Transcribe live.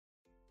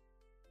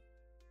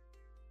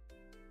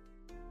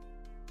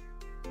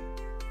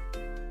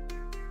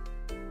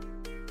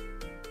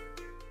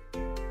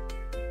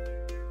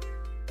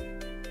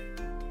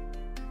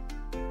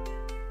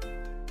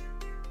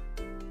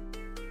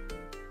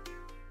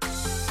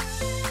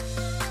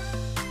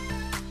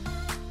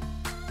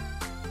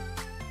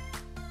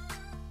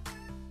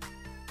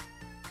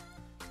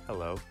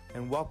Hello,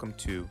 and welcome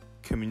to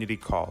Community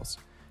Calls,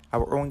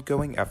 our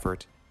ongoing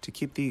effort to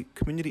keep the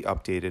community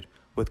updated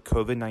with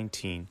COVID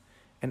 19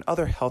 and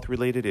other health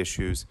related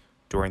issues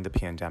during the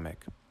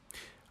pandemic.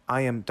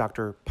 I am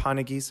Dr.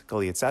 Panagis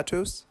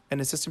Galiatsatos, an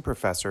assistant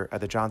professor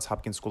at the Johns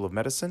Hopkins School of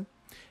Medicine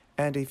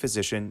and a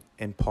physician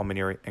in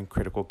pulmonary and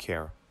critical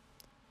care.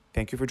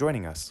 Thank you for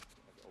joining us.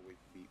 Always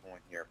be on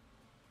here.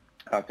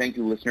 Thank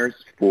you, listeners,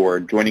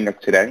 for joining us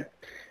today.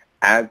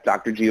 As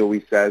Dr. G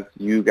always says,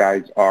 you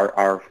guys are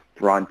our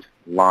front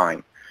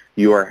line.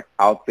 You are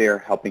out there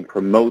helping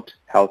promote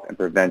health and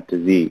prevent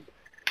disease.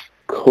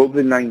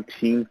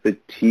 COVID-19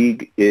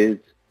 fatigue is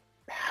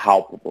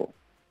palpable.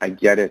 I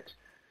get it.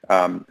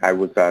 I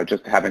was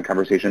just having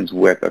conversations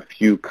with a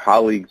few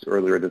colleagues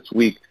earlier this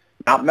week,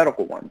 not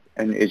medical ones,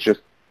 and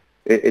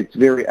it's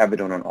very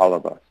evident on all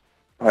of us.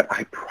 But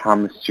I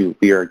promise you,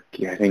 we are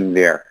getting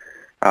there.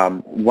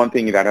 One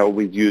thing that I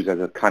always use as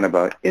a kind of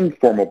an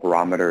informal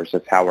barometer is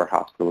just how our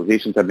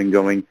hospitalizations have been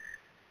going.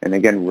 And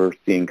again, we're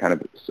seeing kind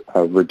of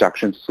a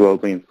reduction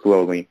slowly and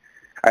slowly.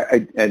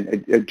 I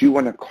do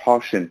want to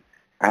caution,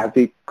 as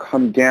they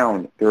come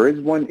down, there is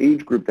one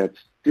age group that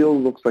still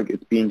looks like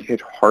it's being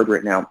hit hard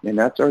right now, and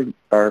that's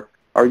our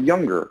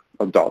younger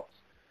adults,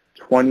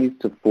 20s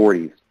to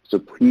 40s. So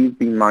please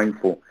be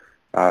mindful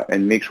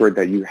and make sure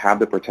that you have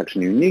the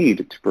protection you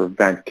need to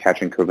prevent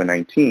catching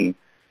COVID-19,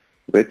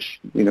 which,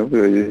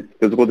 is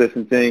physical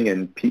distancing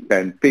and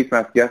face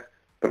mask, yes,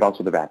 but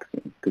also the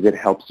vaccine, because it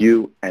helps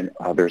you and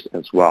others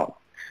as well.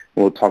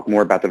 We'll talk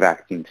more about the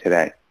vaccine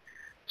today.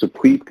 So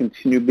please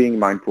continue being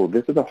mindful.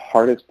 This is the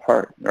hardest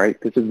part, right?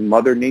 This is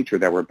Mother Nature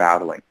that we're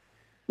battling.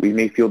 We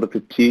may feel the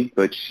fatigue,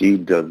 but she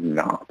does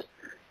not.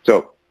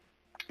 So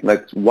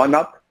let's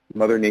one-up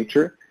Mother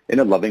Nature in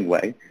a loving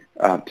way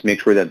to make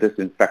sure that this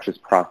infectious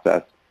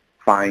process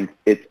finds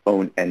its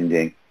own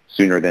ending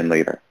sooner than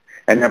later.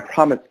 And I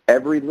promise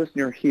every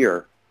listener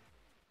here,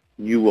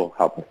 you will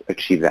help us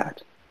achieve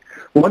that.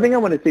 One thing I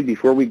want to say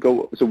before we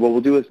go, so what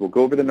we'll do is we'll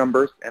go over the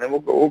numbers, and then we'll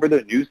go over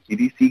the new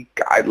CDC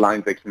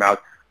guidelines that came out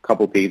a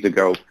couple days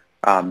ago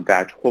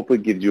that hopefully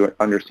gives you an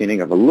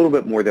understanding of a little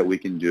bit more that we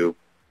can do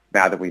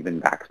now that we've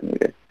been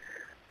vaccinated.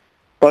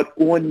 But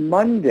on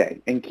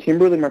Monday, and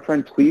Kimberly, my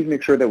friend, please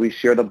make sure that we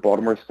share the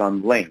Baltimore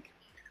Sun link.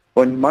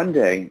 On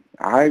Monday,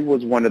 I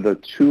was one of the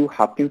two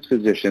Hopkins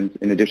physicians,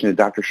 in addition to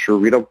Dr.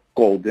 Sharita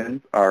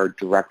Golden, our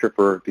director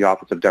for the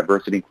Office of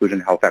Diversity, Inclusion,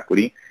 and Health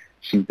Equity.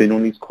 She's been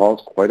on these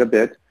calls quite a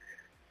bit.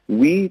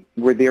 We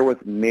were there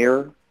with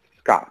Mayor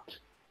Scott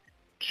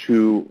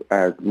to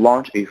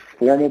launch a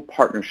formal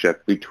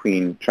partnership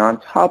between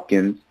Johns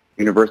Hopkins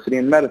University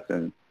in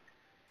Medicine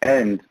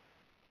and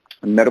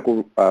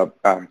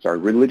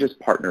religious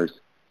partners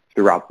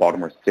throughout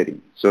Baltimore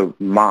City. So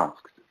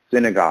mosques,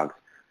 synagogues,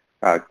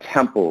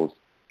 temples,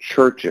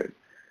 churches.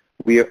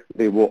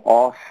 They will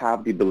all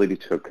have the ability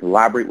to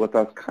collaborate with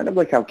us, kind of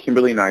like how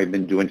Kimberly and I have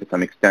been doing to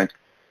some extent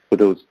with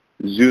those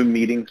Zoom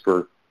meetings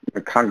for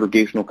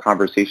congregational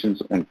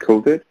conversations on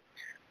COVID.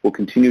 We'll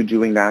continue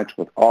doing that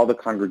with all the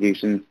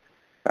congregations.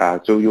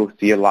 So you'll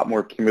see a lot more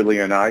of Kimberly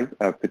and I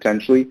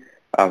potentially.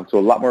 So a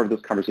lot more of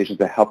those conversations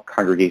that help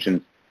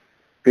congregations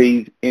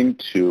phase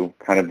into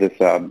kind of this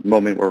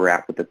moment where we're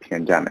at with the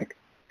pandemic.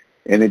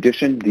 In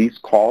addition, these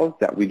calls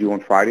that we do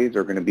on Fridays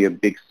are going to be a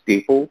big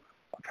staple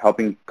of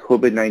helping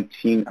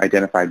COVID-19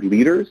 identified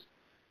leaders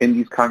in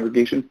these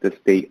congregations to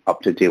stay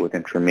up to date with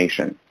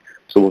information.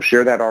 So we'll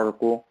share that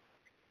article.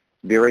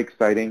 Very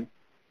exciting.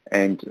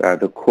 And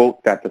the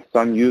quote that the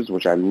Sun used,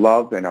 which I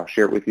love, and I'll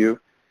share it with you,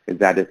 is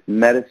that if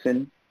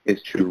medicine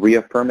is to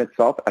reaffirm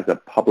itself as a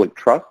public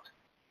trust,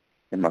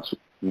 it must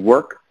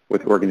work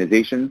with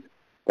organizations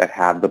that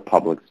have the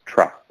public's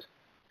trust.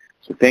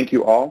 So thank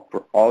you all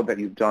for all that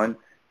you've done.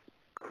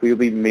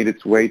 Clearly made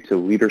its way to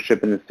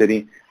leadership in the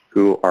city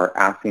who are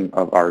asking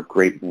of our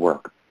great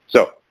work.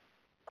 So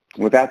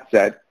with that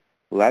said,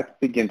 let's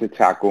begin to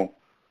tackle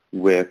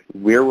with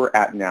where we're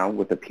at now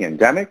with the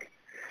pandemic.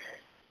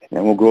 And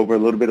then we'll go over a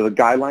little bit of the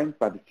guidelines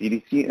by the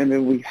CDC, and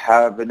then we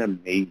have an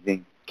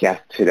amazing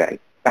guest today.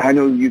 I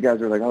know you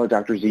guys are like, oh,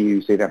 Dr. Z,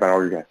 you say that about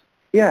all your guests.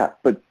 Yeah,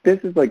 but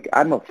this is like,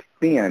 I'm a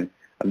fan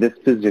of this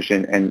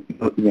physician, and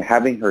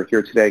having her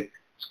here today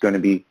is going to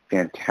be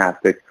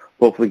fantastic.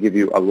 Hopefully give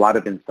you a lot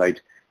of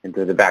insight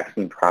into the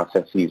vaccine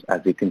processes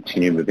as they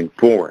continue moving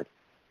forward.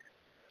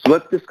 So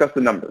let's discuss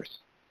the numbers.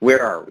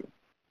 Where are we?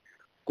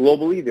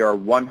 Globally, there are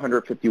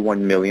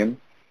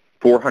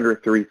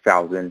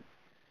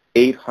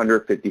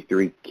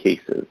 151,403,853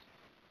 cases.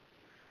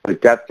 The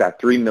deaths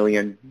at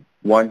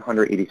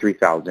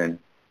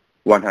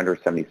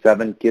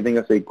 3,183,177, giving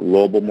us a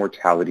global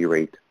mortality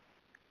rate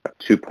of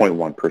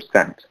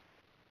 2.1%.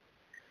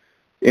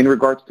 In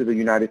regards to the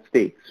United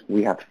States,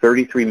 we have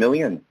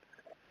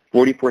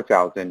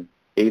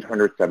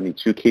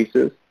 33,044,872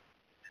 cases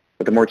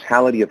with a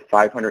mortality of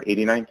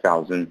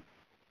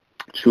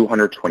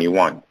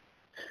 589,221,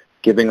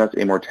 giving us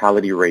a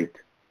mortality rate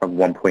of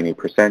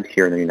 1.8%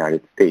 here in the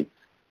United States.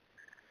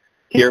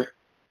 Here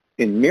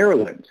in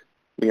Maryland,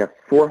 we have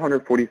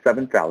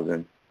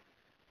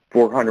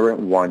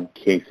 447,401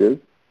 cases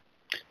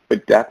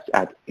with deaths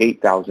at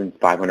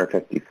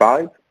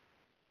 8,555,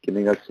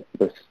 giving us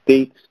the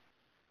state's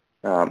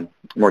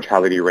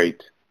mortality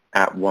rate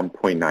at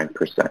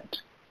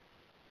 1.9%.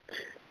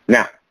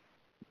 Now,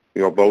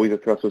 we have always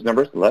discussed those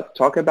numbers. Let's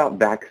talk about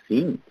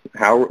vaccines.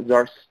 How is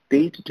our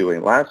state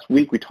doing? Last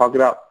week we talked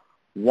about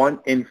 1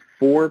 in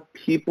 4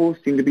 people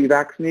seem to be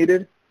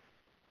vaccinated.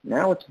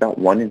 Now it's about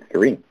 1 in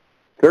 3.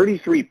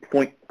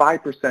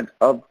 33.5%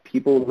 of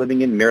people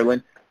living in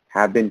Maryland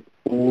have been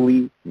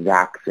fully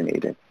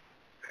vaccinated,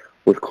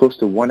 with close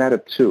to 1 out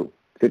of 2,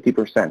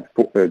 50%,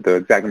 the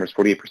exact number is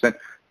 48%,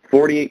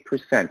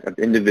 48% of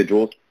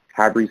individuals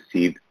have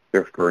received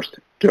their first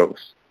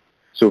dose.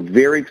 So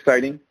very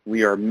exciting.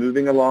 We are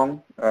moving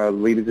along,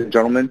 ladies and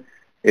gentlemen.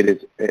 It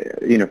is,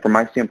 from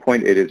my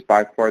standpoint, it is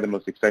by far the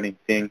most exciting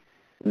thing,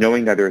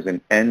 knowing that there's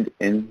an end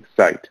in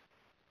sight.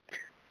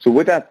 So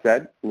with that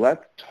said,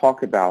 let's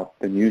talk about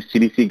the new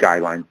CDC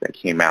guidelines that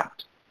came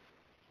out.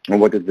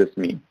 And what does this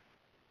mean?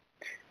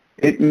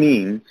 It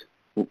means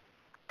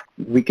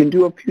we can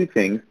do a few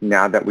things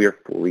now that we are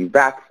fully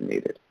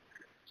vaccinated.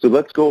 So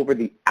let's go over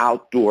the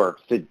outdoor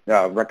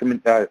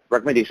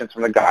recommendations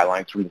from the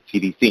guidelines from the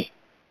CDC.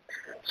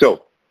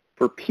 So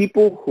for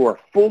people who are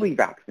fully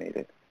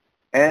vaccinated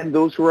and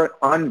those who are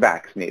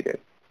unvaccinated,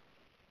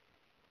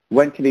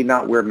 when can they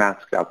not wear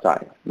masks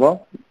outside?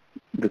 Well,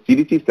 the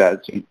CDC says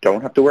you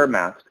don't have to wear a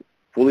mask,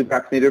 fully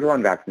vaccinated or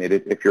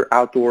unvaccinated, if you're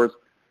outdoors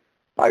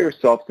by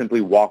yourself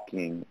simply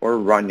walking or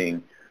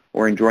running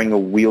or enjoying a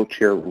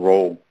wheelchair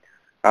roll,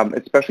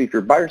 especially if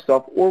you're by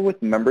yourself or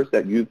with members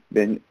that you've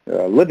been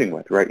living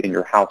with, right, in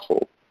your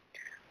household.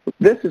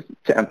 This is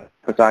to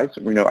emphasize,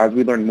 as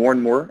we learn more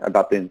and more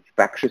about the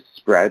infectious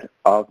spread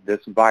of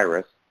this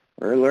virus,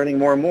 we're learning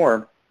more and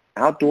more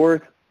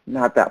outdoors,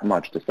 not that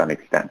much to some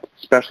extent,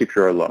 especially if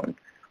you're alone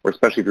or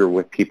especially if you're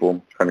with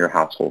people from your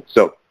household.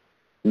 So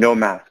no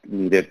mask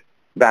needed,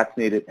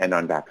 vaccinated and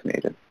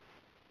unvaccinated.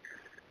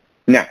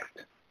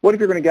 Next, what if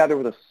you're going to gather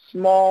with a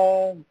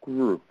small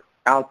group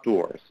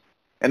outdoors?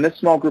 And this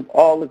small group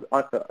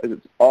is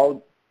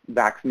all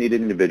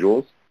vaccinated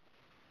individuals.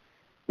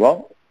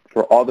 Well,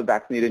 for all the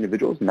vaccinated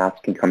individuals, masks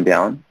can come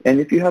down. And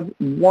if you have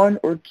 1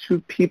 or 2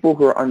 people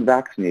who are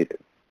unvaccinated,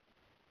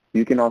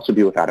 you can also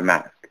be without a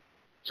mask.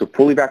 So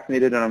fully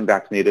vaccinated and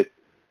unvaccinated,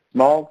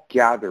 small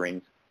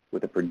gatherings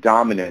with a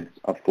predominance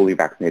of fully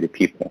vaccinated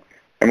people.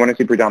 And when I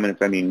say predominance,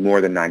 I mean more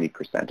than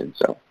 90% and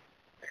so.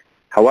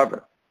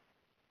 However,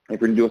 if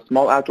you're going to do a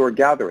small outdoor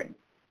gathering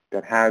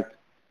that has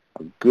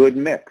a good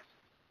mix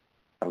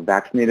of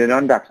vaccinated and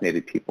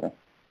unvaccinated people,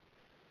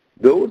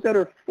 those that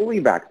are fully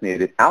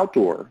vaccinated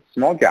outdoor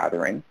small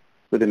gathering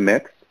with a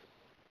mix,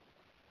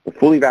 the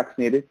fully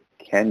vaccinated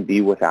can be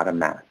without a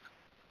mask.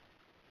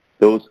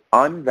 Those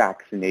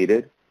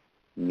unvaccinated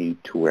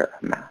need to wear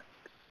a mask.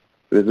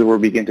 This is where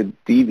we begin to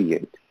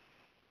deviate.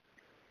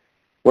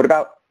 What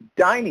about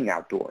dining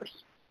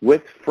outdoors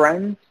with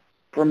friends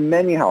from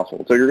many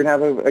households? So you're going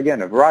to have,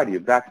 again, a variety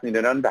of vaccinated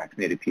and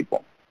unvaccinated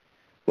people.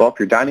 Well, if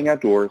you're dining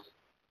outdoors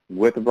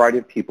with a variety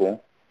of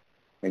people,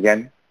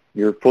 again,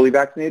 you're fully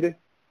vaccinated,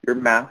 your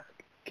mask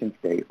can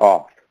stay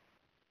off.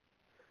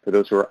 For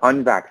those who are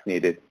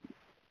unvaccinated,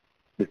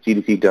 the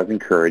CDC does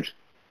encourage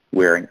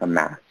wearing a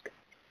mask.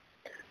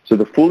 So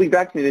the fully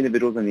vaccinated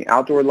individuals in the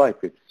outdoor life,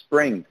 it's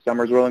spring,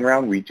 summer's rolling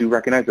around, we do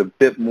recognize a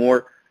bit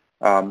more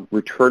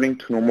returning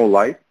to normal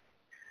life.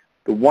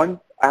 The one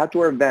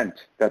outdoor event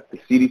that the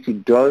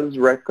CDC does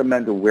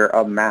recommend to wear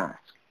a mask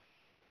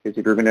is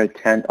if you're going to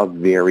attend a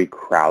very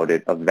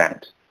crowded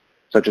event,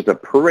 such as a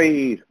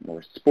parade or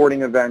a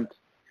sporting event.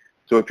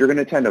 So if you're going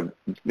to attend a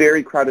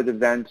very crowded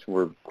event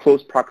or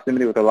close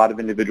proximity with a lot of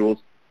individuals,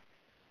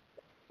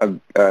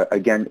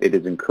 again, it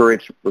is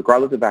encouraged,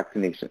 regardless of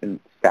vaccination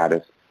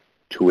status,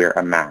 to wear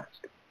a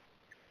mask.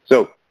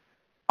 So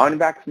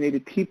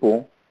unvaccinated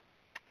people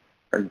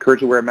are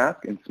encouraged to wear a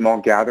mask in small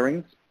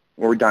gatherings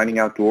or dining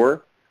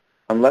outdoor,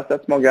 unless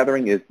that small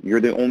gathering is you're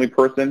the only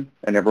person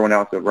and everyone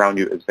else around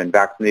you has been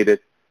vaccinated,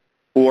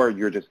 or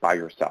you're just by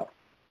yourself.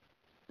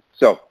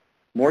 So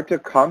more to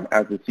come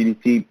as the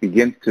CDC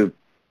begins to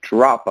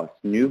drop us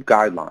new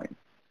guidelines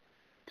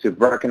to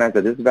recognize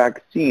that this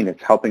vaccine is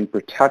helping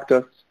protect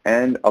us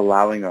and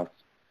allowing us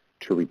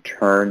to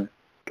return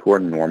to our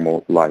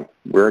normal life.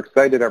 We're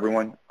excited,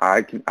 everyone.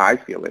 I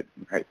feel it.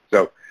 Right?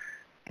 So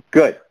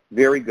good,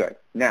 very good.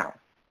 Now,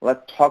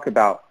 let's talk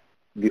about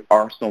the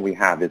arsenal we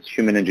have, this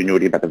human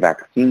ingenuity about the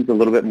vaccines a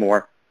little bit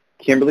more.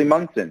 Kimberly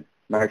Munson,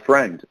 my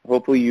friend,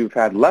 hopefully you've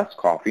had less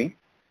coffee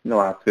in the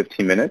last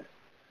 15 minutes.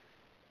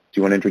 Do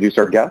you want to introduce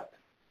our guest?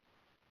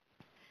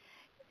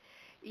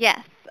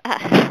 Yes.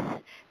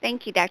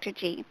 Thank you, Dr.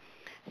 G.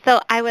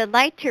 So I would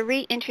like to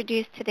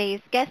reintroduce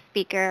today's guest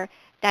speaker,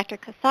 Dr.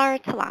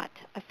 Kausar Talat,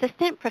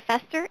 Assistant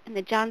Professor in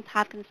the Johns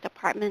Hopkins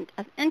Department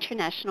of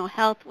International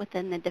Health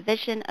within the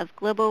Division of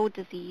Global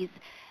Disease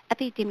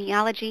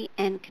Epidemiology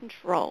and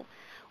Control.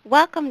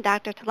 Welcome,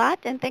 Dr. Talat,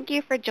 and thank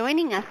you for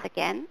joining us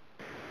again.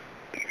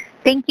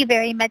 Thank you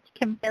very much,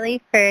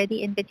 Kimberly, for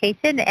the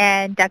invitation,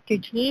 and Dr.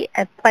 G,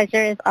 a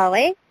pleasure as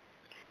always.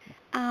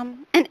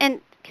 And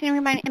can you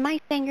remind me, am I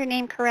saying your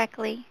name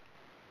correctly?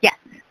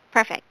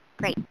 Perfect.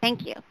 Great.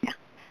 Thank you.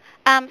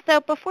 So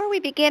before we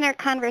begin our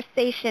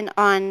conversation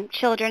on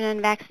children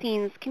and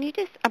vaccines, can you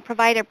just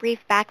provide a brief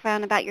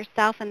background about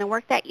yourself and the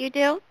work that you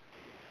do?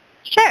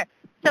 Sure.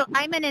 So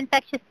I'm an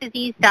infectious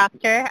disease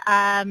doctor,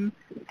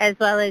 as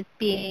well as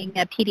being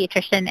a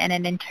pediatrician and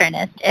an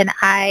internist. And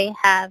I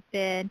have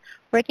been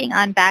working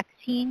on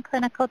vaccine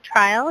clinical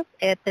trials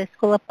at the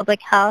School of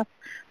Public Health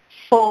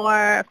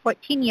for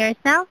 14 years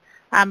now,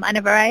 on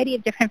a variety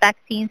of different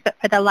vaccines. But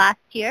for the last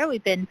year,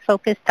 we've been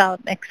focused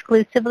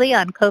exclusively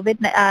on the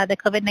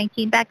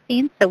COVID-19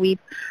 vaccine. So we've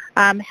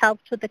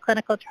helped with the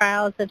clinical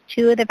trials of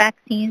 2 of the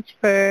vaccines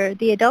for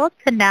the adults,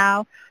 and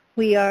now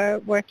we are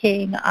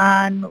working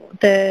on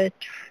the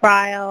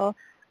trial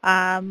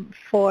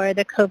for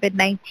the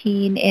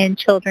COVID-19 in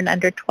children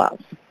under 12.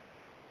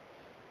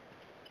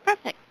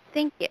 Perfect.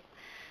 Thank you.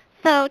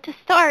 So to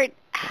start,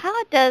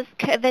 how does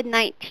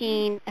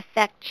COVID-19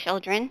 affect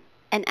children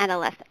and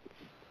adolescents?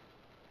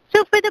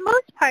 So for the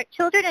most part,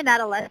 children and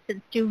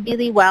adolescents do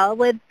really well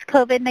with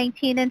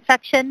COVID-19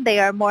 infection. They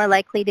are more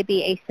likely to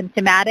be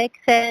asymptomatic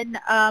than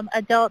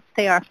adults.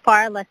 They are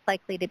far less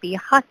likely to be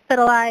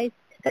hospitalized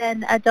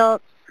than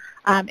adults,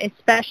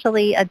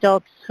 especially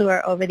adults who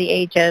are over the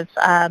age of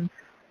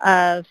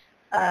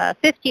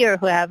 50 or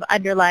who have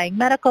underlying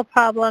medical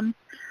problems.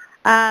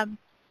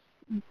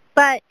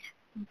 But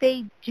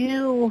they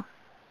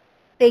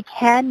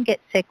can get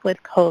sick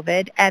with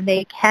COVID, and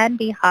they can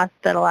be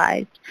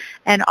hospitalized.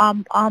 And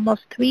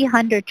almost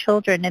 300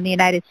 children in the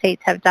United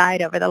States have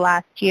died over the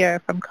last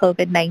year from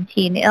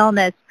COVID-19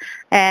 illness,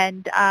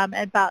 and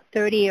about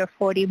 30 or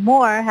 40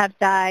 more have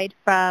died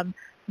from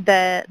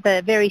the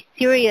very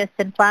serious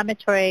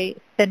inflammatory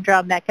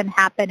syndrome that can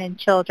happen in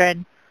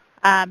children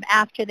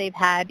after they've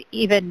had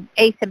even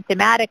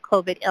asymptomatic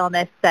COVID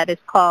illness that is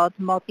called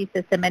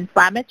multisystem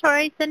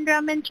inflammatory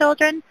syndrome in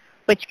children,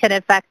 which can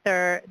affect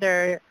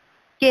their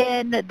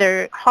skin,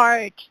 their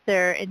heart,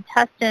 their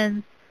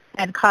intestines,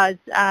 and cause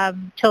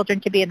children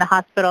to be in the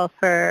hospital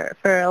for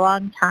a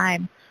long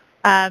time.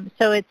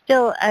 So it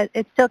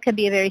still can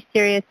be a very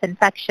serious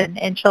infection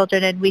in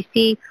children, and we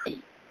see,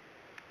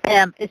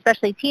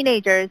 especially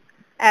teenagers,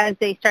 as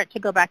they start to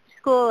go back to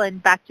school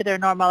and back to their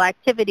normal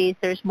activities,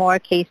 there's more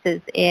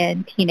cases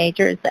in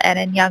teenagers and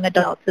in young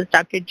adults, as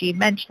Dr. G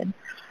mentioned.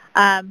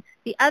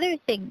 The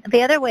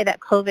other way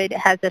that COVID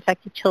has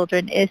affected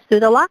children is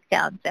through the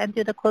lockdowns and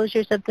through the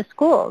closures of the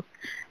schools.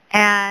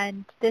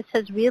 And this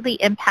has really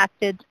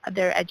impacted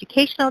their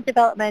educational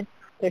development,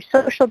 their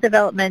social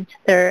development,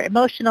 their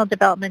emotional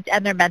development,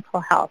 and their mental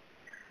health.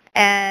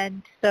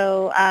 And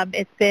so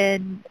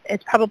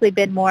it's probably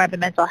been more of a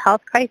mental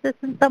health crisis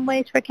in some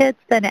ways for kids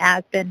than it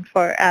has been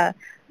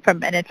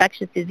from an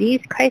infectious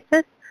disease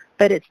crisis,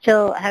 but it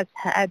still has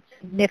had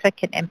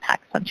significant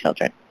impacts on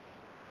children.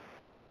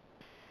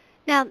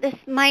 Now, this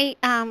might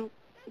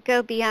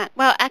go beyond,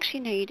 well, actually,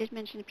 no, you did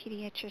mention a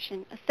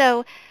pediatrician.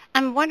 So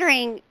I'm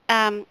wondering,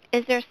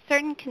 is there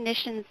certain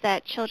conditions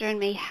that children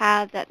may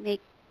have that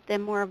make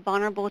them more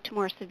vulnerable to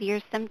more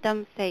severe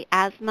symptoms, say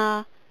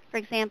asthma, for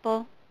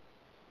example?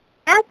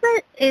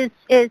 Asthma is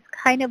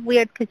kind of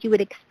weird because you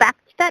would expect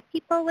that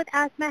people with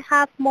asthma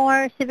have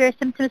more severe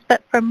symptoms,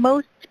 but for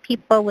most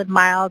people with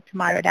mild to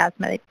moderate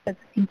asthma, it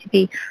doesn't seem to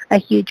be a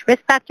huge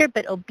risk factor,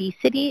 but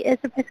obesity is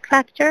a risk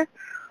factor.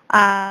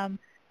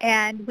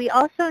 And we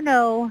also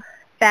know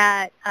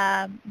that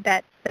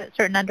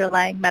certain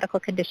underlying medical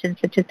conditions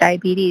such as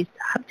diabetes,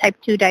 type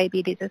 2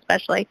 diabetes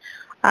especially,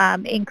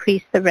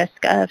 increase the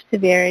risk of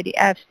severe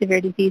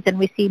disease, and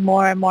we see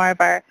more and more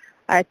of our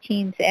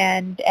teens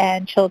and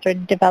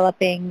children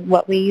developing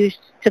what we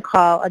used to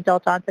call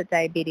adult onset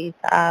diabetes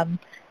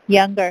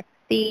younger.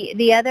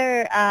 The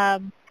other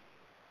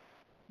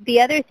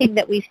thing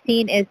that we've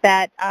seen is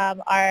that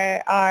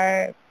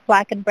our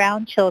Black and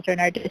brown children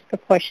are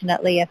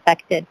disproportionately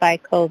affected by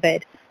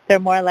COVID. They're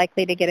more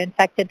likely to get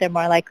infected. They're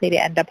more likely to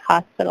end up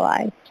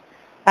hospitalized.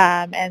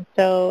 And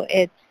so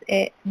it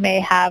may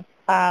have,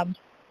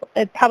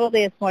 it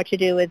probably has more to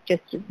do with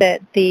just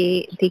that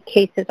the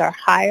cases are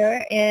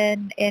higher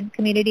in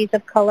communities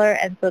of color,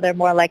 and so they're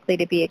more likely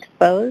to be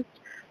exposed.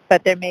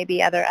 But there may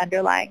be other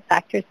underlying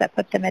factors that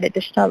put them at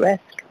additional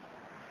risk.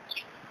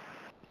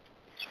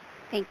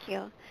 Thank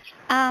you.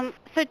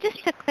 So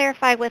just to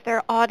clarify with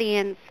our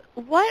audience,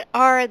 what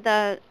are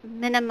the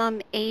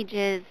minimum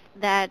ages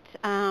that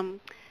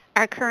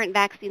our current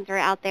vaccines are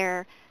out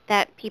there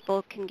that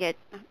people can get,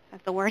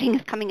 if the wording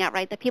is coming out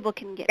right, that people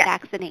can get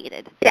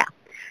vaccinated? Yeah.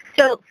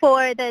 So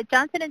for the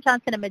Johnson &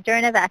 Johnson and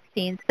Moderna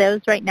vaccines,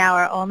 those right now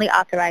are only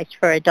authorized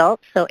for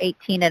adults, so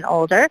 18 and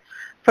older.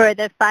 For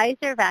the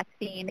Pfizer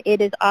vaccine, it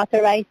is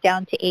authorized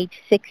down to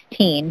age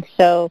 16.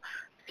 So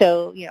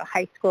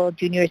high school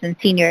juniors and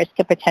seniors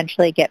could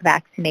potentially get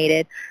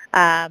vaccinated.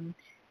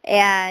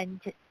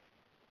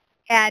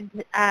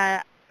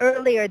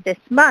 Earlier this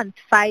month,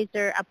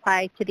 Pfizer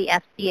applied to the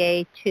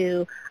FDA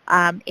to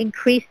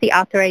increase the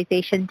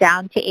authorization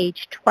down to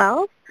age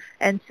 12.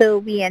 And so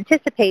we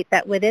anticipate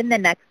that within the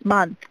next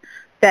month,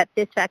 that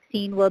this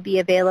vaccine will be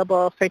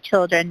available for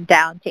children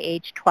down to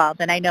age 12.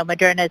 And I know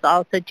Moderna is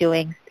also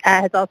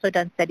has also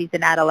done studies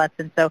in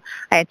adolescents, so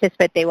I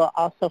anticipate they will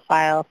also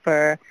file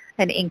for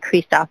an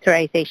increased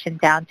authorization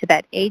down to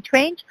that age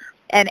range.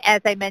 And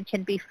as I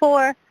mentioned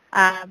before,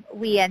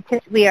 we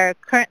are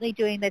currently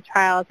doing the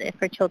trials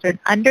for children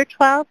under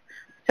 12.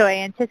 So I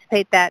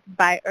anticipate that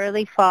by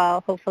early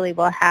fall, hopefully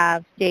we'll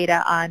have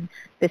data on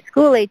the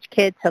school-age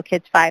kids, so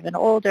kids 5 and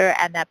older,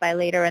 and that by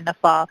later in the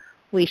fall,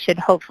 we should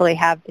hopefully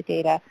have the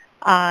data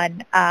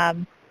on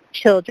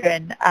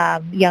children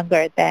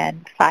younger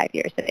than 5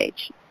 years of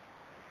age.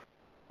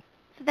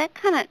 So that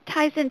kind of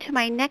ties into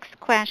my next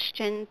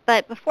question,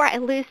 but before I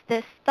lose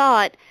this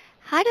thought,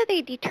 how do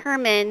they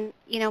determine,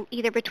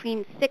 either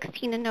between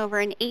 16 and over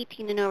and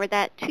 18 and over,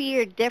 that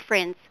 2-year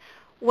difference,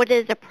 what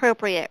is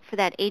appropriate for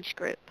that age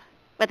group,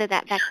 whether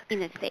that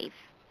vaccine is safe?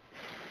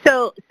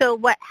 So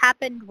what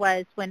happened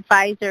was when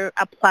Pfizer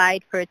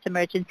applied for its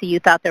emergency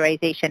use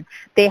authorization,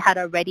 they had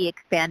already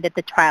expanded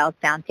the trials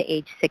down to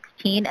age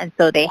 16, and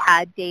so they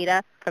had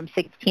data from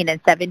 16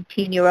 and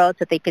 17-year-olds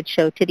that they could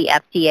show to the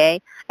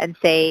FDA and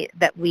say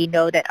that we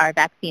know that our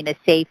vaccine is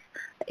safe,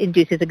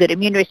 induces a good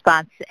immune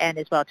response, and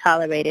is well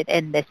tolerated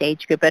in this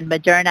age group. And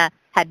Moderna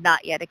had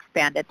not yet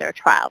expanded their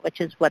trial,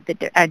 which is what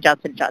and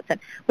Johnson & Johnson,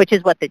 which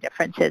is what the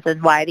difference is,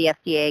 and why the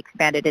FDA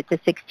expanded it to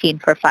 16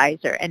 for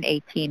Pfizer and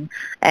 18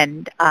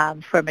 and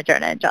for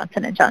Moderna and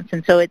Johnson &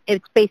 Johnson. So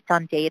it's based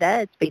on data.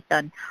 It's based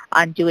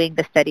on doing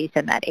the studies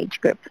in that age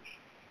group.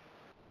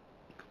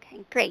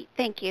 Okay, great.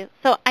 Thank you.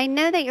 So I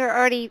know that you're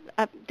already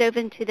dove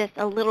into this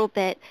a little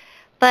bit,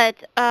 but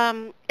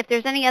if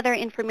there's any other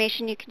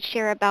information you can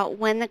share about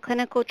when the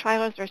clinical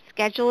trials are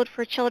scheduled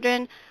for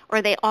children, or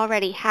are they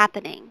already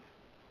happening?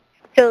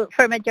 So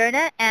for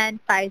Moderna and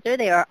Pfizer,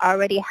 they are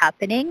already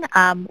happening.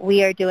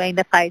 We are doing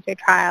the Pfizer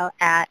trial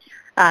at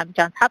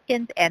Johns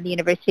Hopkins, and the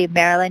University of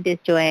Maryland is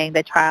doing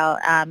the trial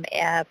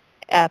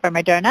for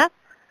Moderna.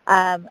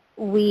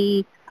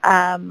 We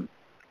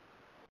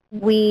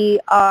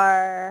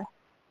are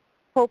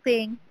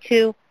hoping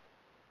to...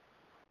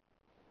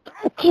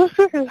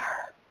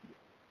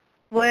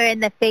 We're in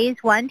the phase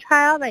 1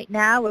 trial right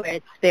now, where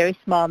it's very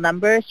small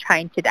numbers,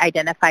 trying to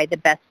identify the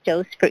best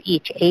dose for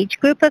each age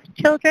group of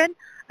children,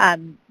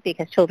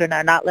 because children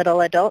are not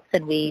little adults,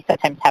 and we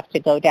sometimes have to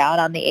go down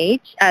on the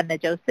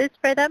doses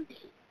for them.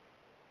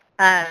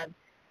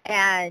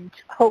 And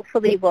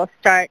hopefully we'll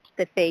start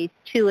the phase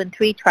 2 and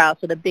 3 trial,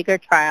 so the bigger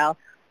trial,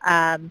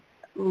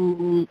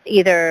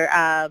 either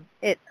a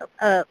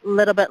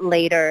little bit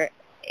later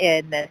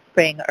in the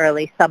spring,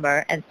 early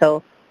summer. And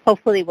so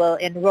hopefully we'll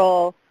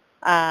enroll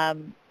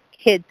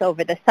kids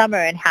over the summer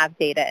and have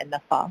data in the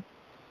fall.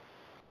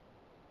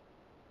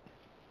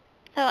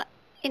 So,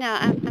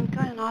 I'm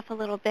going off a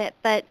little bit,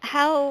 but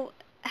how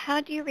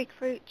do you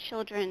recruit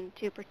children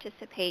to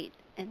participate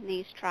in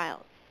these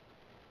trials?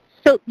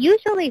 So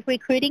usually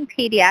recruiting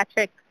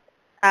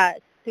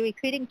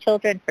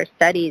children for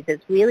studies is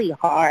really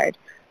hard.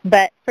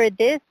 But for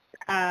this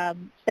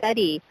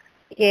study,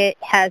 it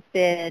has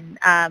been,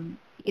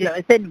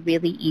 it's been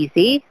really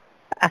easy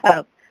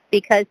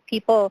because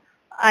people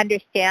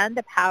understand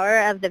the power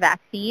of the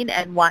vaccine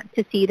and want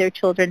to see their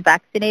children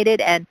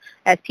vaccinated. And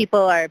as people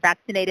are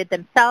vaccinated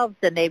themselves,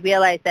 and they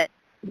realize that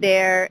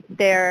their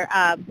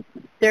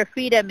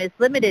freedom is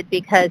limited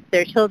because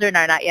their children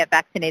are not yet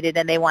vaccinated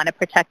and they want to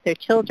protect their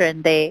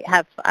children, they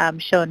have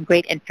shown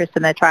great interest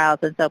in the trials.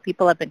 And so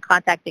people have been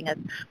contacting us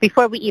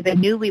before we even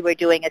knew we were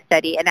doing a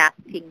study and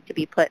asking to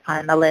be put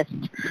on the list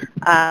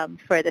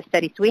for the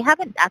study. So we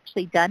haven't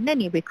actually done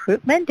any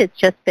recruitment. It's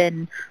just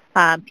been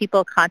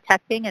people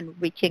contacting and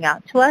reaching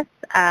out to us.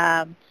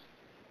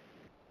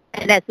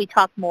 And as we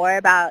talk more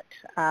about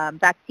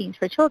vaccines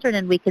for children,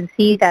 and we can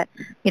see that,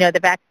 the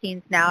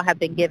vaccines now have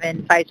been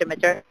given, Pfizer,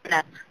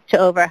 Moderna, to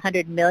over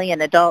 100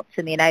 million adults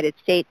in the United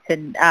States,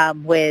 and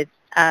with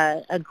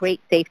a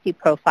great safety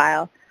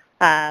profile,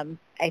 I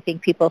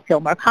think people feel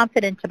more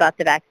confident about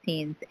the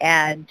vaccines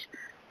and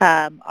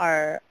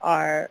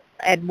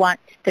and want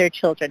their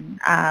children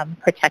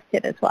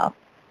protected as well.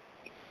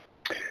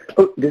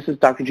 Oh, this is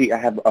Dr. G. I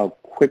have a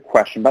quick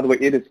question. By the way,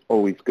 it is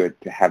always good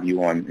to have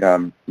you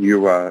on.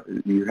 You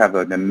have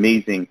an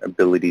amazing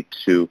ability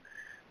to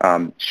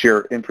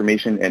share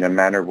information in a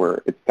manner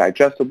where it's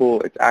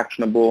digestible, it's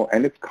actionable,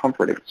 and it's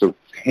comforting. So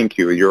thank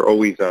you. You're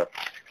always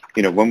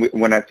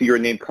when I see your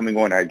name coming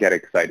on, I get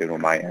excited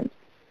on my end.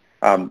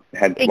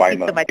 Thank you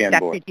so much,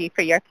 Dr. G,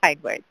 for your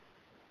kind words.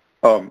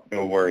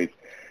 No worries.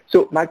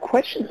 So my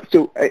question.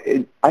 So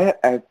I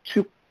have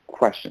two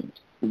questions.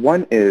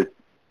 One is,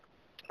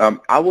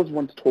 I was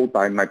once told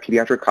by my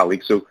pediatric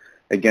colleague, so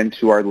again,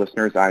 to our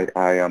listeners,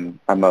 I'm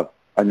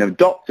an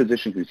adult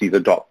physician who sees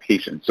adult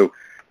patients. So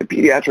the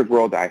pediatric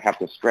world, I have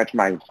to stretch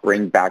my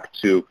brain back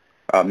to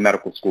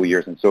medical school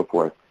years and so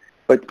forth.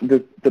 But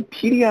the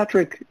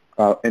pediatric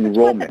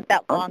enrollment...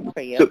 That long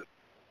for you. So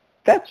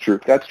that's true.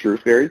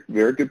 Very,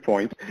 very good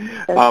point.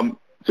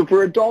 So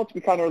for adults,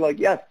 we kind of are like,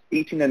 yes,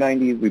 18 to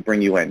 90, we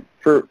bring you in.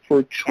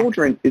 For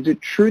children, is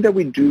it true that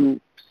we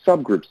do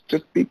subgroups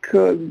just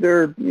because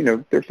their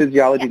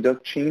physiology does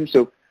change.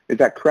 So is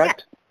that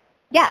correct?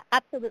 Yeah,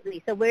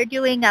 absolutely. So we're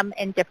doing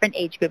in different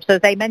age groups. So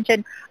as I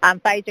mentioned,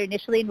 Pfizer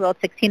initially enrolled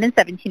 16 and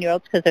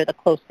 17-year-olds because they're the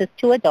closest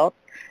to adults.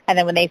 And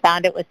then when they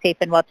found it was safe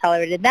and well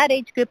tolerated in that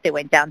age group, they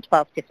went down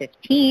 12 to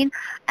 15.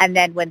 And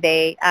then when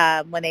they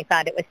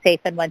found it was safe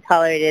and well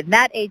tolerated in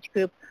that age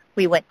group,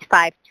 we went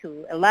 5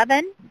 to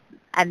 11.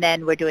 And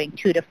then we're doing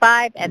 2 to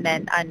 5, and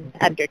then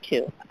under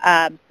 2.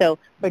 So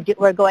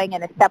we're going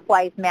in a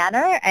stepwise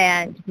manner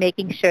and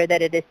making sure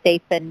that it is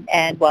safe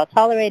and well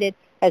tolerated,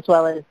 as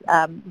well as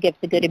gives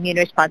a good immune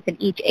response in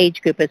each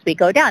age group as we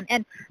go down.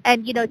 And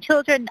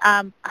children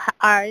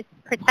are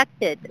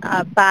protected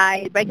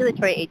by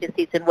regulatory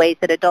agencies in ways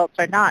that adults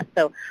are not.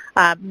 So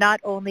not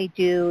only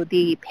do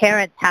the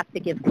parents have to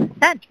give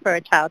consent for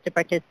a child to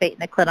participate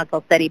in a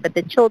clinical study, but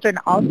the children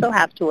also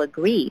have to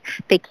agree.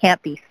 They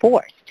can't be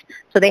forced.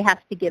 So they have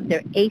to give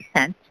their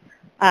assent.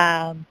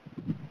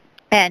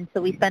 And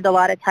so we spend a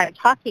lot of time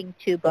talking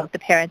to both the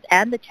parents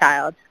and the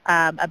child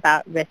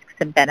about risks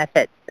and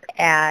benefits.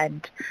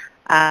 And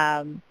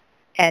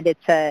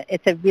it's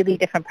a really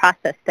different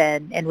process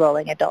than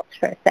enrolling adults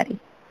for a study.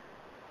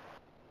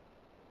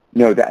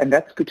 No,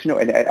 that's good to know.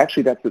 And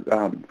actually, that's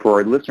for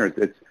our listeners.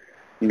 It's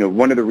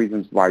one of the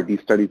reasons why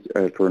these studies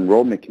for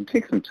enrollment can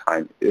take some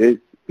time is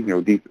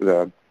these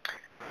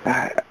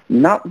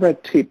not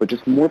red tape, but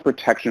just more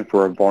protection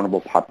for a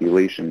vulnerable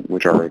population,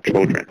 which are our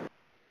children.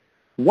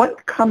 One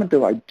comment,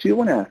 though, I do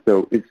want to ask,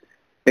 though, is,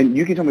 and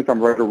you can tell me if I'm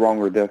right or wrong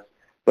with this,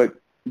 but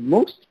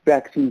most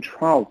vaccine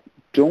trials,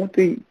 don't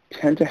they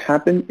tend to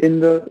happen in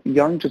the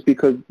young just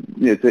because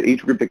it's the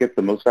age group that gets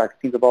the most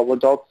vaccines of all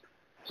adults?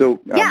 So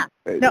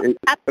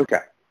okay.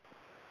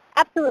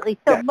 Absolutely.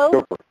 So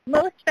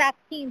most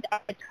vaccines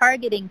are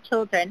targeting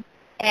children,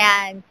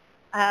 and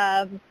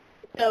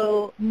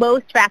so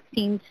most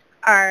vaccines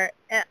are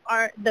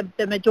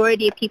the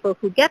majority of people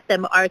who get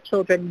them are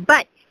children.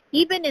 But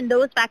even in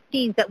those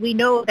vaccines that we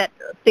know that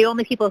the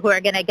only people who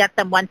are going to get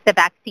them once the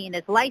vaccine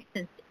is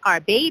licensed are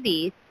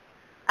babies,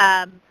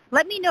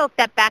 let me know if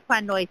that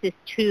background noise is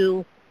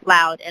too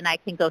loud and I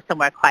can go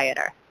somewhere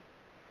quieter.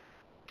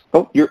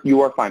 Oh,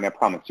 you are fine. I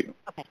promise you.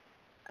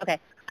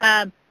 Okay.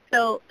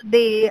 So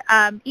the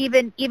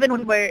even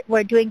when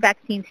we're doing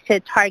vaccines to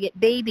target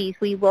babies,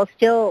 we will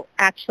still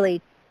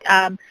actually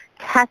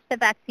test the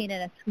vaccine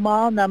in a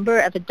small number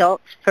of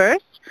adults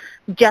first,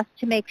 just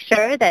to make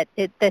sure that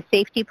the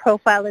safety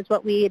profile is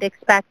what we'd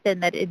expect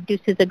and that it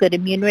induces a good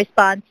immune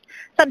response.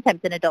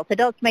 Sometimes in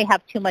adults may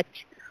have too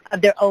much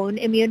of their own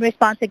immune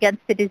response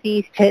against the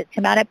disease to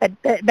mount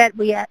it, but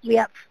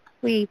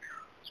we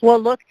will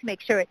look to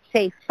make sure it's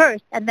safe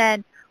first, and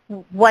then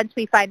once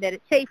we find that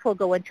it's safe, we'll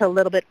go into a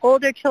little bit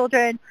older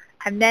children,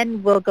 and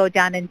then we'll go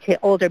down into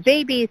older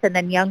babies and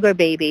then younger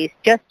babies,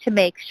 just to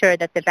make sure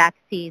that the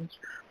vaccines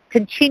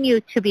continue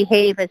to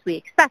behave as we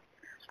expect.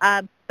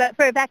 But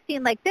for a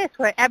vaccine like this,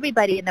 where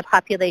everybody in the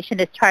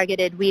population is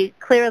targeted, we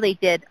clearly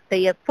did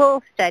the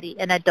full study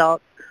in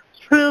adults,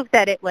 prove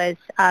that it was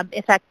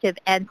effective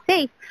and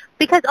safe,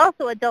 because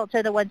also adults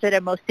are the ones that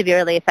are most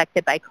severely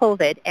affected by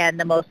COVID and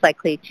the most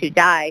likely to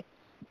die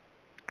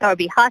or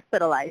be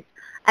hospitalized.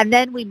 And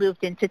then we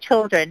moved into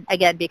children,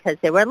 again, because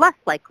they were less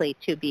likely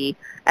to be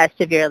as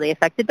severely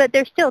affected. But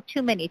there's still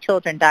too many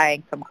children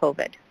dying from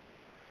COVID.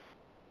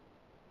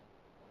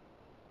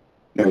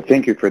 No,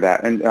 thank you for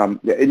that. And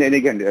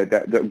again,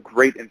 the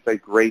great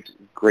insight,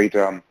 great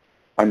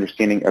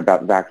understanding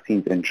about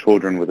vaccines and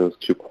children with those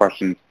two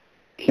questions.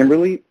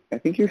 Kimberly, I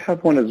think you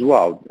have one as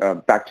well.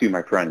 Back to you,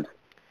 my friend.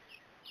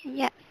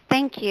 Yes,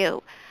 thank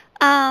you.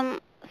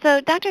 So,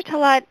 Dr.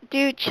 Talat,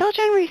 do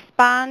children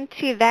respond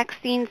to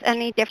vaccines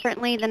any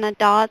differently than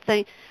adults?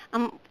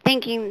 I'm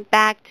thinking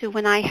back to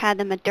when I had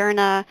the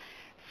Moderna.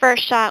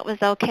 First shot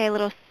was okay, a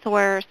little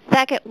sore.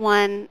 Second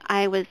one,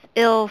 I was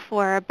ill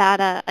for about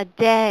a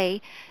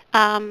day.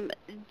 Do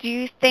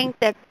you think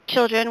that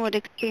children would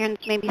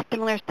experience maybe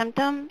similar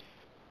symptoms?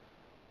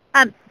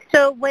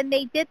 So when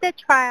they did the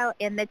trial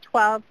in the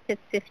 12 to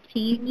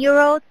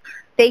 15-year-olds,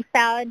 they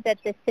found that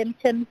the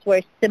symptoms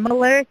were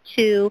similar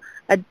to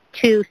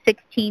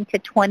 16 to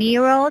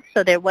 20-year-olds,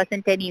 so there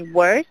wasn't any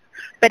worse.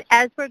 But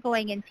as we're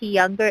going into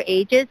younger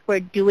ages, we're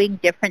doing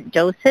different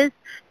doses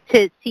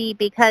to see,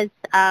 because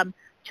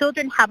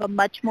children have a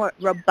much more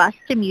robust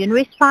immune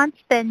response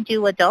than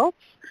do adults.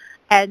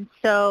 And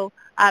so,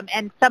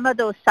 and some of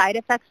those side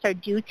effects are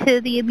due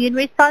to the immune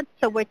response,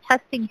 so we're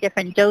testing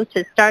different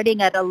doses,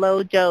 starting at a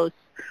low dose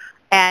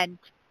and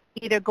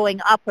either going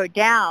up or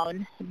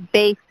down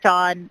based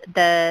on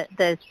the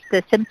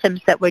symptoms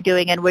that we're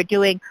doing. And we're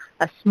doing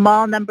a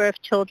small number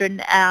of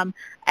children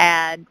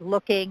and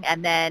looking,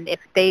 and then if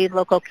they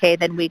look okay,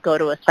 then we go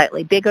to a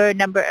slightly bigger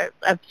number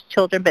of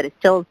children, but it's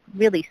still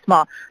really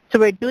small. So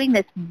we're doing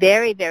this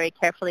very, very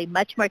carefully,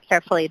 much more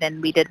carefully than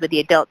we did with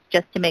the adults,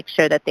 just to make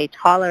sure that they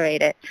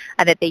tolerate it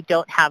and that they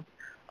don't have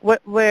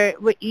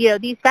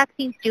these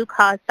vaccines do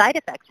cause side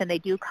effects, and they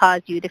do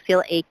cause you to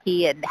feel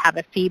achy and have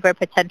a fever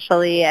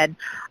potentially and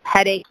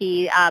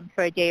headachy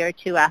for a day or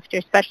two after,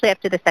 especially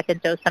after the second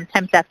dose,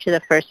 sometimes after the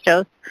first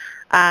dose.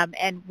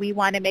 And we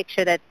want to make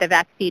sure that the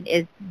vaccine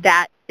is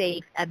that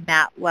safe and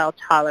that well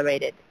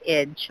tolerated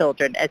in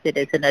children as it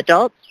is in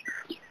adults.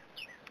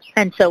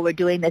 And so we're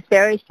doing this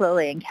very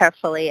slowly and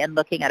carefully and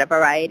looking at a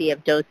variety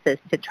of doses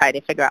to try to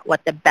figure out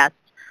what the best,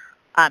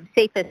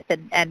 safest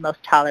and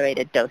most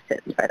tolerated dose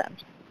is for them.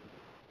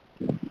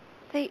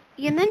 So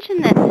you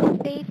mentioned the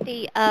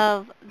safety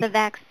of the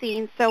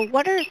vaccine. So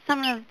what are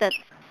some of the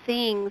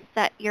things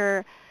that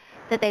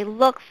they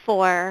look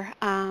for,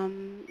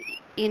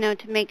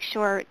 to make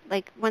sure,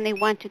 like when they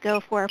want to go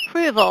for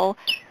approval,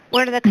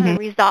 what are the kind of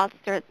results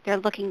they're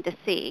looking to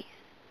see?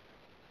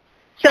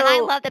 So, and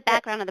I love the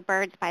background of the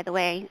birds, by the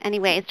way.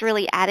 Anyway, it's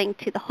really adding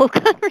to the whole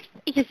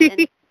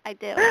conversation. I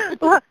do.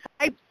 Well,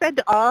 I spent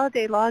all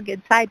day long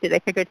inside, and I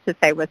figured since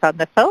I was on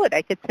the phone,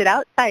 I could sit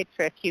outside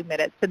for a few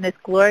minutes in this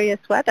glorious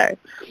weather.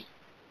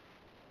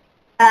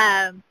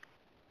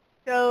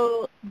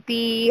 So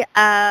the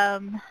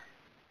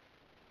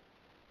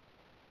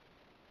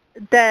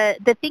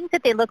things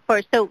that they look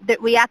for, so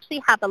that we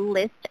actually have a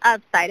list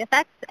of side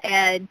effects,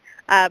 and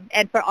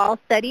for all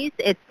studies,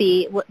 it's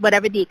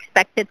whatever the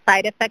expected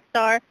side effects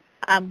are.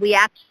 We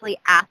actually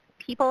ask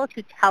people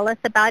to tell us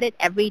about it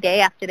every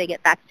day after they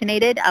get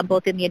vaccinated,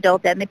 both in the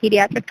adult and the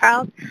pediatric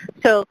trials.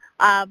 So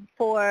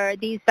for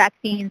these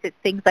vaccines, it's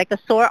things like a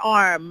sore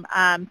arm,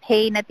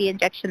 pain at the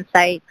injection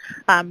site,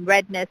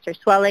 redness or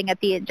swelling at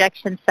the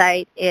injection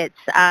site. It's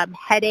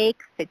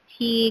headache,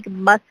 fatigue,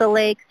 muscle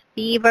aches,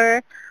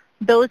 fever.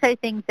 Those are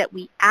things that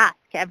we ask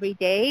every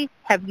day.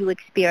 Have you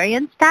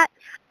experienced that?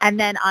 And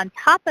then on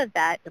top of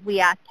that, we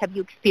ask, have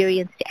you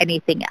experienced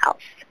anything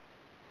else?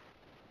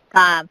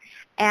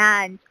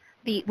 And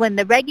when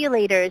the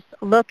regulators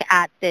look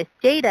at this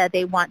data,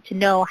 they want to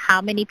know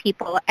how many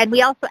people, and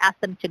we also ask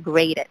them to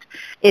grade it.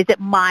 Is it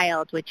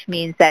mild, which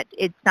means that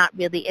it's not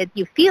really,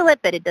 you feel it,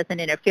 but it doesn't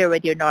interfere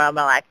with your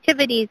normal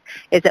activities?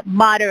 Is it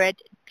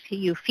moderate?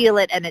 You feel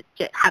it, and it's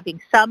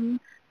having some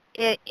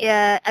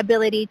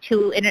ability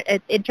to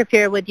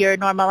interfere with your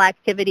normal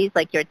activities,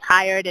 like you're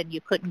tired and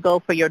you couldn't go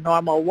for your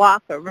normal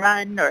walk or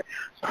run or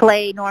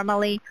play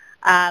normally,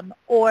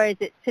 or is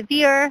it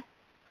severe,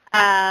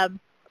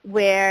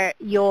 where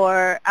you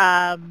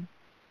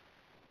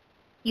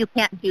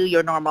can't do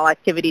your normal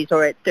activities,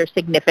 or they're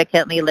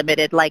significantly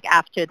limited, like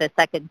after the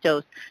second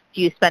dose,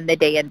 do you spend the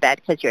day in bed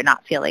because you're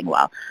not feeling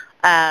well?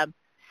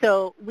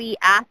 So we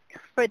ask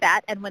for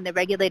that, and when the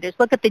regulators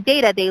look at the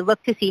data, they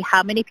look to see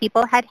how many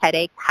people had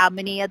headaches, how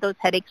many of those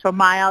headaches were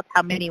mild,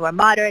 how many were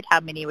moderate, how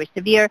many were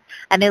severe,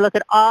 and they look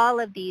at all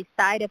of these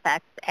side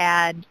effects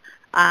and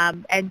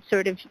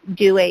sort of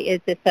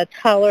is this a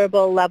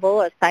tolerable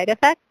level of side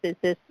effects?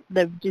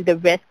 Do the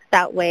risks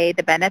outweigh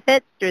the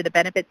benefits, or the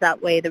benefits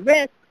outweigh the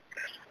risks?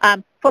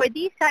 For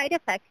these side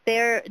effects,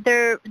 they're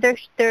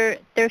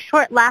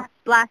short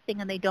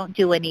lasting and they don't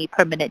do any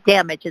permanent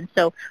damage, and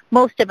so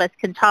most of us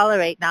can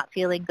tolerate not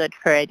feeling good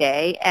for a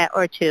day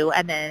or two,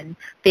 and then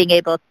being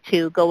able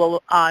to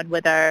go on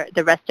with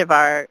the rest of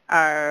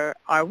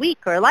our week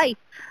or life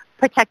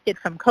protected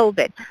from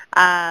COVID.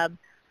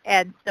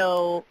 And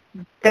so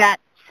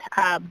that's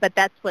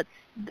what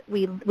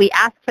we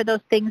ask for those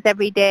things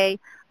every day.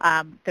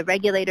 The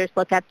regulators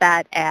look at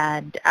that,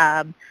 and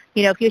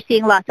if you're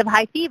seeing lots of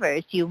high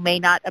fevers, you may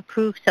not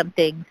approve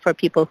something for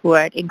people who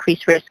are at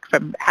increased risk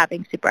from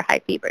having super high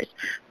fevers.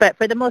 But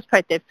for the most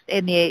part,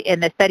 in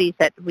the studies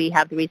that we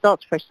have the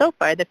results for so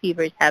far, the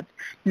fevers have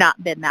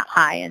not been that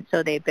high, and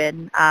so they've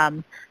been,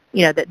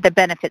 the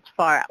benefits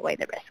far outweigh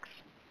the risks.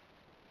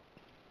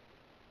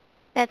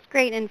 That's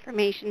great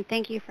information.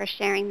 Thank you for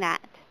sharing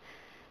that.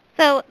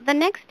 So the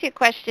next two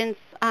questions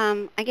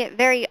I get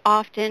very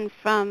often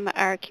from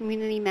our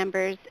community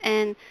members.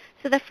 And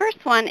so the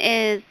first one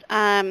is,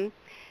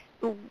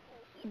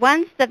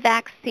 once the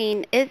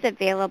vaccine is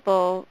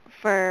available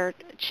for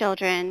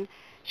children,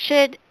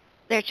 should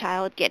their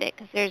child get it?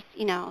 Because there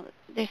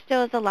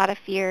still is a lot of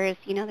fears.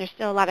 There's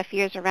still a lot of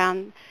fears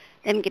around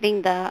them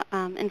getting the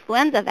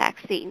influenza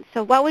vaccine.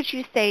 So what would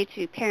you say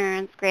to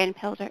parents,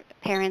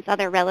 grandparents,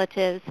 other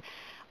relatives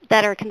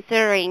that are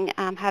considering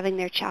having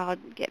their child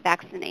get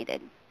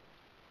vaccinated?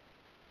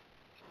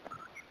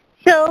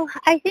 So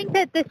I think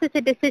that this is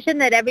a decision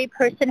that every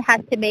person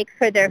has to make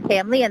for their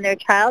family and their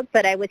child,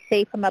 but I would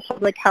say from a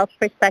public health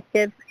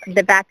perspective,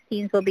 the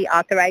vaccines will be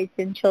authorized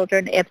in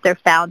children if they're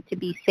found to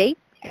be safe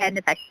and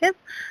effective.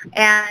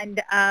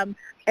 And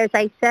as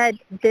I said,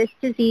 this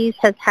disease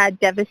has had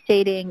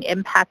devastating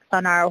impacts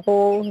on our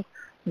whole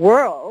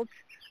world,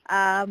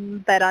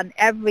 but on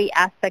every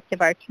aspect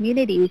of our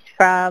communities,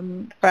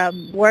 from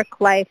work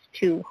life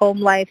to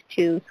home life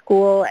to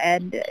school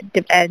and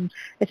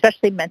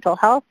especially mental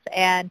health.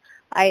 And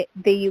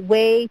the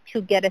way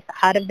to get us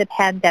out of the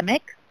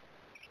pandemic,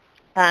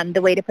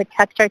 the way to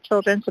protect our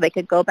children so they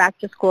could go back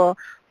to school,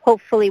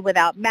 hopefully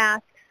without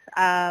masks,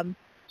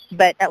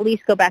 but at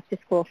least go back to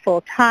school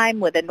full time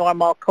with a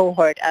normal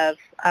cohort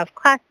of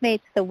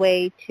classmates, the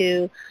way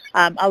to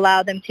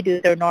allow them to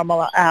do their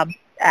normal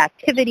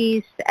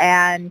activities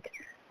and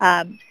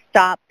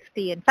stop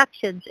the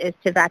infections is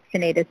to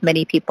vaccinate as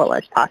many people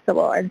as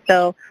possible. And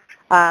so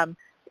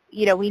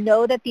we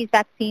know that these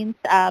vaccines,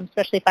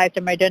 especially Pfizer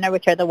and Moderna,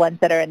 which are the ones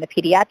that are in the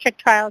pediatric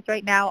trials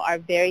right now, are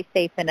very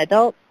safe in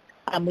adults.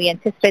 We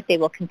anticipate they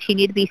will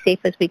continue to be safe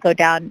as we go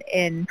down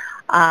in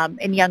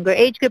younger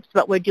age groups,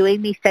 but we're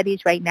doing these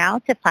studies right now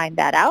to find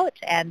that out,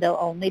 and they'll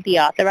only be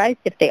authorized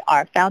if they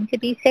are found to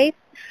be safe.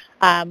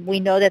 We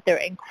know that they're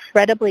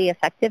incredibly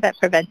effective at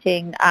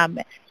preventing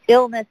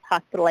illness,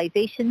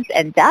 hospitalizations,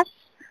 and deaths,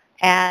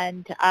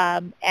 and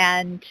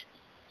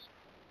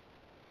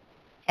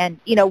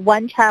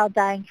one child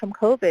dying from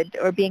COVID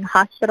or being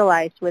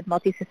hospitalized with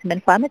multisystem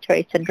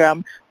inflammatory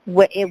syndrome,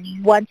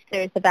 once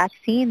there's a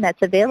vaccine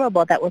that's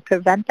available that will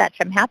prevent that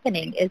from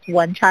happening, is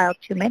one child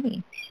too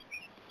many.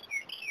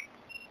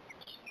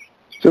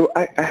 So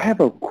I have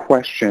a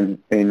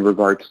question in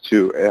regards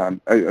to,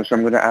 so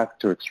I'm going to ask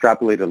to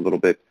extrapolate a little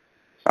bit.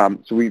 So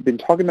we've been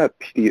talking about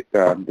the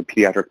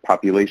pediatric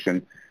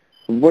population.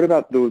 What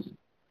about those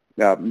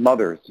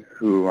mothers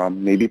who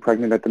may be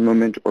pregnant at the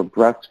moment or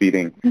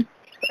breastfeeding?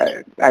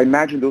 I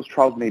imagine those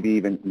trials may be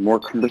even more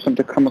cumbersome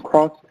to come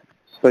across.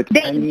 But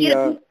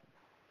there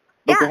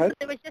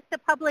was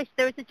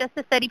just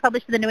a study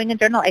published in the New England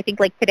Journal, I think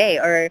like today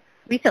or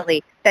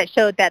recently, that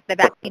showed that the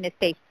vaccine is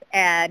safe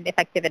and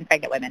effective in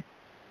pregnant women.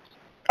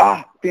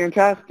 Ah,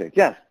 fantastic.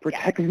 Yes,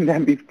 protecting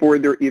them before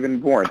they're even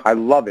born. I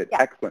love it.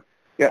 Yeah. Excellent.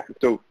 Yeah,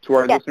 so to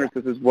our listeners,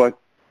 this is what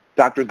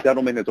Dr.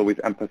 Zettleman has always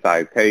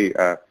emphasized. Hey,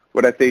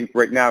 what I say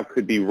right now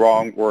could be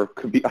wrong or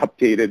could be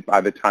updated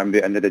by the time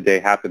the end of the day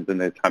happens in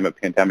the time of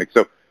pandemic.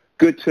 So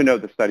good to know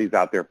the studies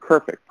out there.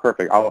 Perfect.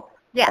 I'll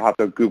have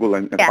to Google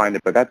and find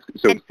it. But that's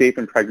safe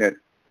and pregnant.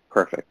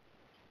 Perfect.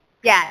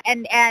 Yeah,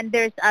 and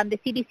there's the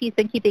CDC's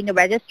been keeping a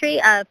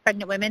registry of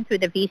pregnant women through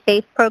the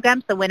V-Safe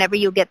program. So whenever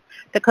you get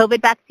the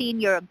COVID vaccine,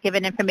 you're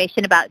given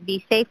information about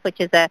V-Safe, which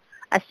is a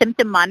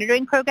symptom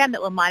monitoring program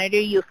that will monitor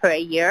you for a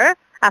year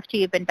after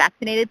you've been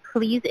vaccinated.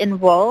 Please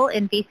enroll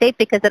in V-Safe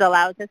because it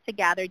allows us to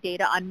gather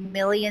data on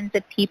millions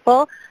of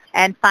people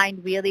and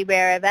find really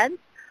rare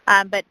events.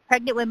 But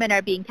pregnant women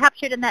are being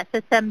captured in that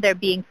system. They're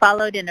being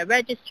followed in a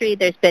registry.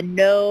 There's been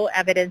no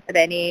evidence of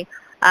any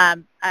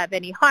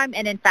harm,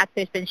 and in fact,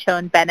 there's been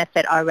shown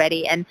benefit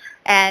already. And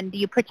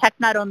you protect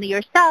not only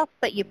yourself,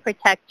 but you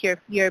protect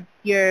your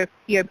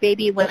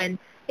baby when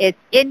it's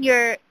in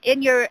your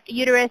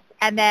uterus,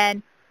 and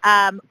then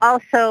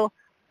also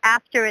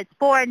after it's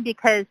born,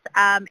 because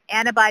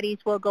antibodies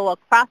will go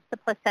across the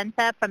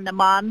placenta from the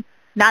mom.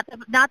 Not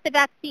the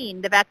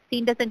vaccine. The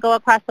vaccine doesn't go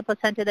across the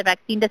placenta. The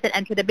vaccine doesn't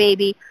enter the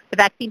baby. The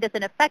vaccine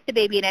doesn't affect the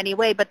baby in any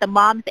way, but the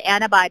mom's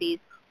antibodies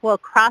will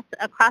cross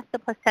across the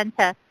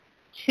placenta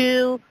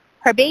to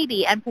her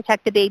baby and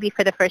protect the baby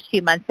for the first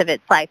few months of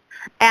its life.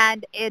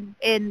 And in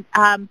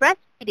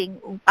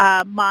breastfeeding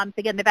moms,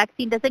 again, the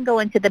vaccine doesn't go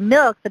into the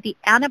milk, but the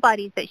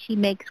antibodies that she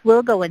makes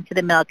will go into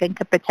the milk and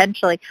could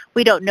potentially,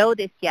 we don't know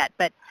this yet,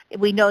 but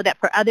we know that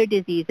for other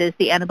diseases,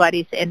 the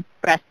antibodies in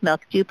breast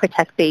milk do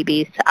protect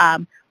babies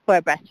who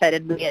are breastfed,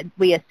 and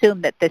we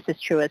assume that this is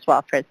true as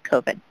well for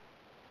COVID.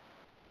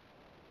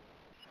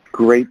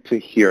 Great to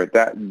hear.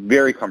 That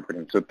very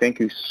comforting. So thank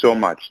you so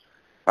much.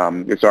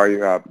 And you're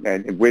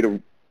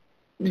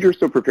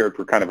so prepared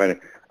for kind of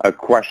a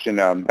question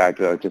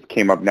that just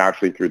came up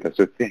naturally through this.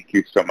 So thank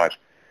you so much.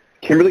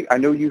 Kimberly, I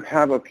know you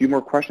have a few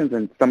more questions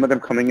and some of them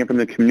coming in from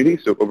the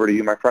community. So over to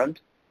you, my friend.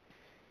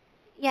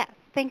 Yes,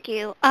 thank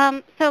you.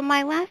 So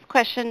my last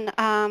question,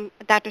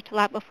 Dr.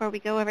 Talat, before we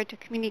go over to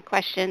community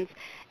questions,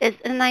 is,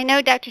 and I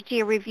know Dr.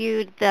 G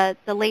reviewed the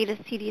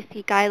latest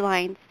CDC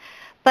guidelines,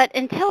 but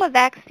until a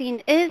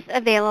vaccine is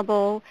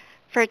available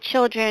for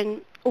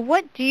children,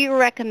 what do you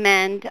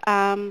recommend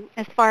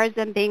as far as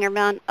them being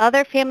around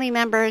other family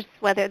members,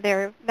 whether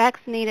they're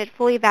vaccinated,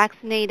 fully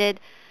vaccinated,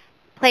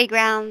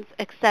 playgrounds,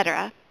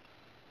 etc.?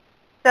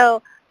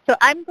 So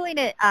I'm going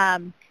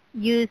to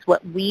use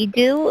what we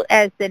do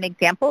as an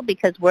example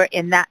because we're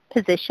in that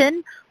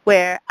position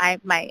where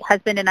my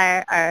husband and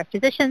I are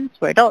physicians,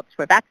 we're adults,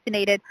 we're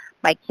vaccinated,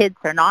 my kids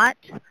are not.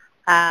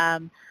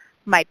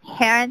 My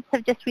parents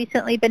have just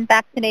recently been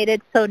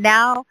vaccinated, so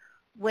now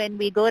when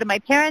we go to my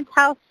parents'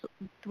 house,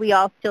 we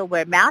all still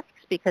wear masks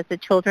because the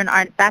children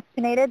aren't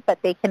vaccinated,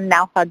 but they can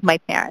now hug my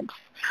parents.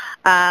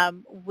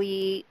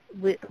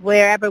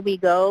 Wherever we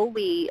go,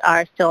 we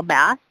are still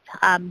masked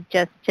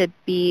just to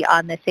be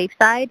on the safe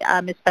side,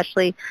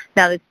 especially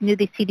now that new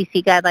the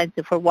CDC guidelines,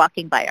 if we're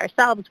walking by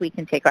ourselves, we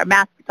can take our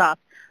masks off.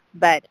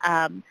 But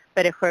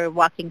if we're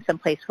walking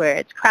someplace where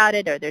it's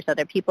crowded or there's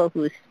other people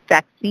whose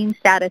vaccine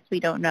status we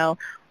don't know,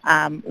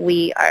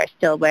 we are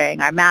still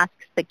wearing our masks.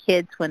 The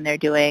kids, when they're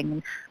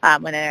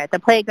at the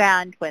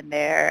playground, when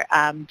they're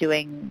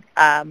doing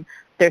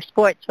their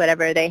sports,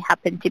 whatever they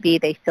happen to be,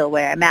 they still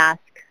wear a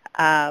mask.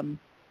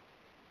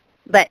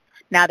 But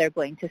now they're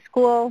going to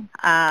school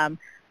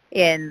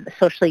in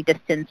socially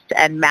distanced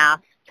and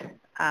masked,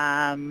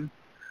 and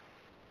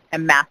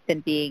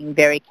being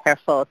very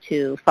careful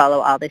to follow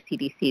all the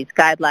CDC's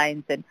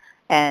guidelines.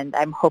 And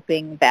I'm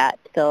hoping that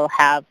they'll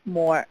have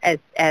more,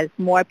 as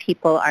more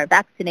people are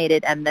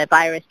vaccinated and the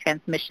virus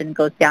transmission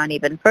goes down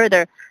even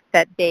further,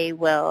 that they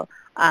will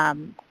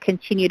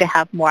continue to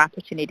have more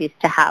opportunities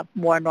to have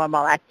more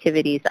normal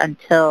activities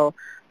until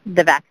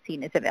the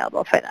vaccine is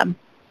available for them.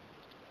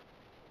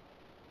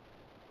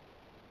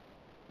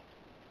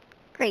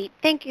 Great,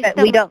 thank you. But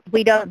so much.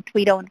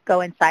 We don't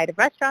go inside of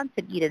restaurants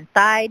and eat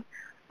inside.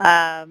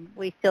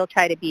 We still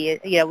try to be,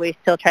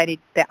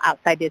 the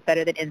outside is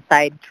better than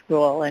inside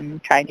rule,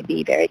 and trying to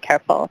be very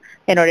careful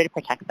in order to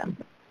protect them.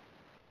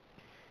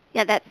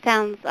 Yeah, that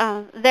sounds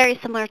very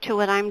similar to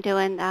what I'm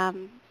doing.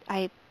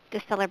 I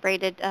just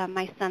celebrated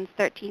my son's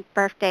 13th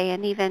birthday,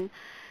 and even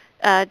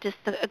just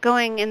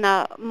going in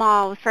the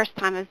mall, the first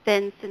time I've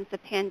been since the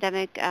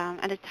pandemic,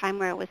 at a time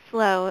where it was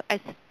slow. I'm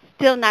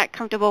still not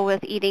comfortable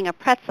with eating a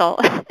pretzel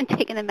and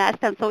taking a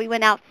mask on, so we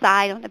went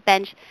outside on the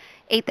bench,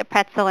 ate the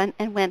pretzel,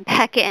 and went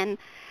back in.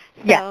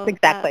 So, yes,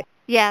 exactly.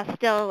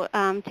 Still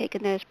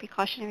taking those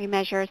precautionary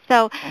measures.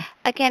 So,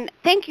 again,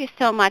 thank you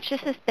so much.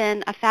 This has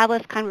been a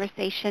fabulous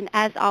conversation.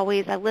 As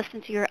always, I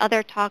listened to your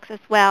other talks as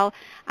well.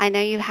 I know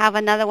you have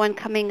another one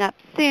coming up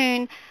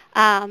soon,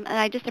 and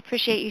I just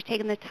appreciate you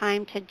taking the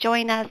time to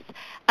join us.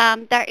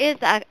 There is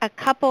a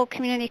couple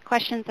community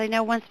questions. I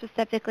know one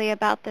specifically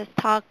about this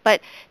talk,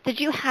 but did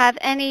you have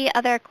any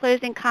other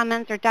closing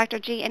comments, or Dr.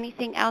 G,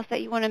 anything else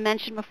that you want to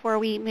mention before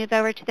we move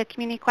over to the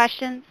community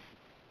questions?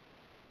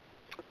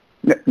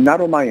 Not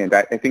on my end.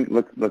 I think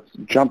let's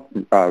jump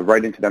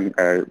right into them.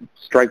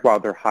 Strike while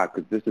they're hot,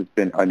 because this has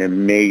been an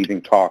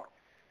amazing talk.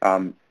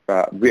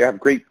 We have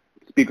great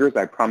speakers.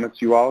 I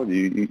promise you all.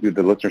 You,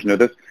 the listeners, know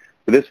this.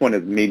 But this one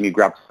has made me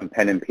grab some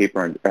pen and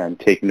paper and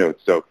take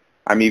notes. So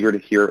I'm eager to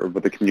hear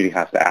what the community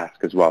has to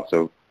ask as well.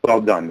 So well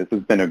done. This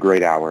has been a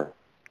great hour.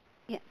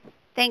 Yes.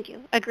 Thank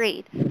you.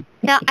 Agreed.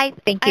 Now,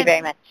 Thank you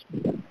very much.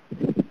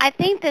 I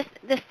think this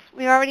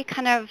we already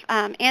kind of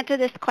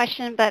answered this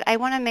question, but I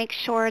want to make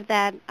sure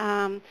that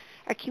our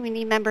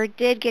community member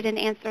did get an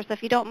answer. So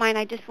if you don't mind,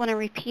 I just want to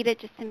repeat it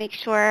just to make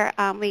sure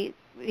we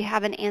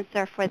have an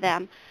answer for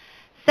them.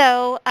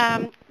 So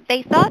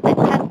they thought that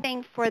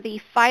testing for the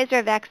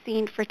Pfizer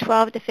vaccine for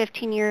 12 to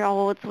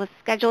 15-year-olds was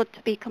scheduled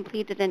to be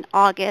completed in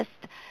August.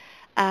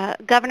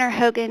 Governor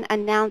Hogan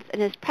announced in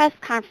his press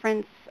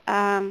conference,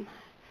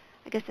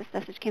 I guess this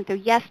message came through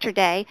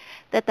yesterday,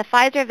 that the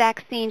Pfizer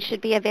vaccine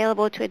should be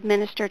available to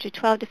administer to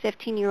 12 to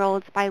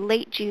 15-year-olds by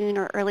late June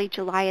or early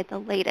July at the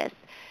latest.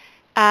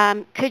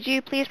 Could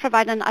you please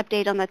provide an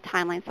update on the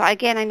timeline? So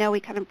again, I know we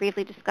kind of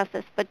briefly discussed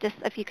this, but just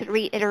if you could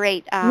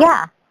reiterate that.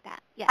 Yeah.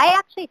 I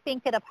actually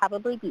think it'll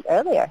probably be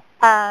earlier.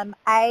 As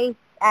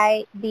I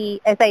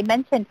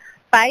mentioned,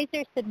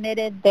 Pfizer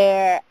submitted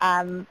their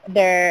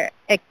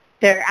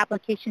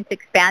application to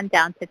expand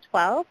down to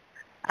 12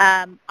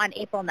 on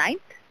April 9th.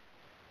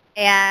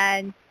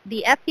 And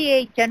the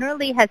FDA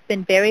generally has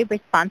been very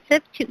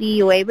responsive to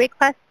EUA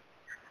requests.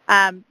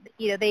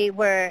 They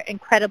were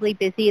incredibly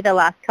busy the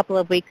last couple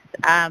of weeks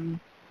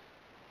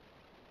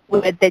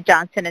with the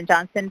Johnson &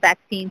 Johnson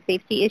vaccine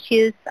safety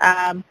issues.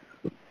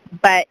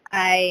 But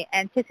I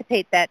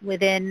anticipate that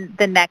within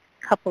the next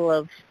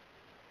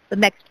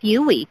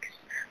few weeks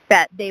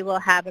that they will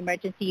have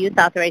emergency use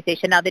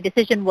authorization. Now, the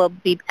decision will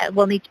need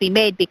to be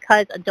made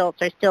because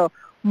adults are still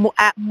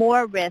at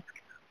more risk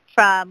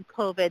from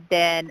COVID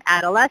than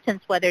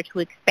adolescents, whether to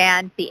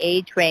expand the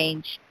age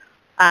range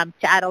to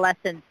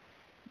adolescents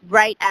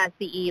right as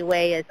the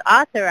EUA is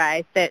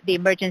authorized, that the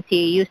emergency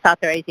use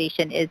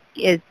authorization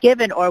is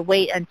given, or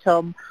wait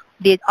until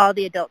all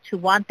the adults who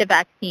want the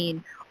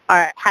vaccine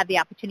have the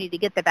opportunity to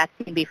get the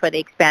vaccine before they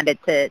expand it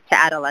to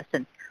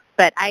adolescents.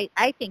 But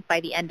I think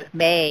by the end of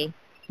May,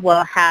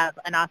 we'll have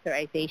an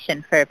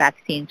authorization for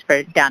vaccines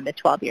for down to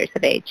 12 years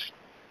of age.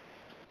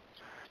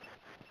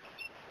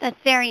 That's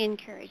very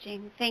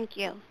encouraging. Thank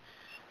you.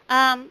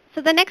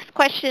 So the next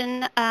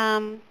question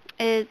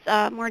is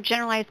a more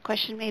generalized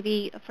question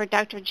maybe for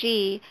Dr.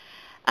 G.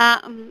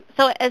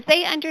 So as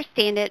they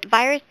understand it,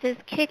 viruses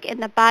kick in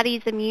the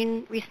body's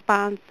immune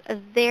response,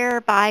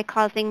 thereby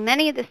causing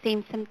many of the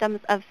same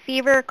symptoms of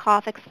fever,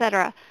 cough,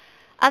 etc.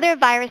 Other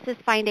viruses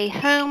find a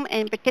home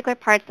in particular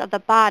parts of the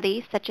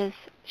body, such as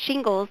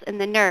shingles in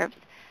the nerves.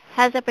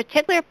 Has a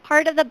particular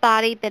part of the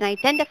body been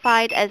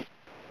identified as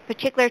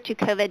particular to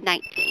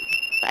COVID-19?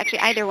 So actually,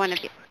 either one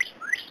of you.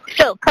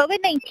 So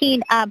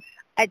COVID-19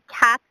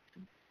 attacks.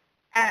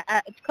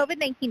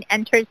 COVID-19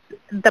 enters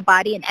the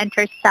body and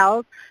enters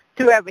cells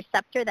through a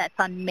receptor that's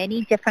on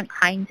many different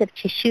kinds of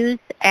tissues,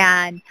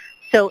 and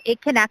so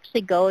it can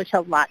actually go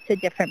to lots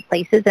of different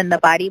places in the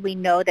body. We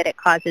know that it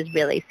causes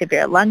really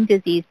severe lung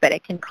disease, but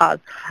it can cause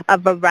a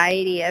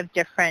variety of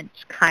different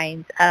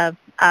kinds of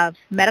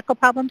medical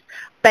problems.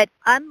 But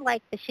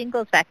unlike the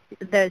shingles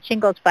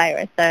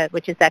virus,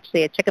 which is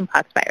actually a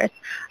chickenpox virus,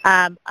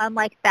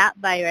 unlike that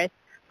virus,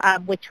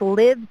 which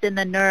lives in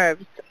the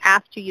nerves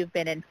after you've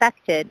been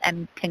infected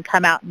and can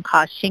come out and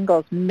cause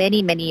shingles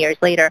many, many years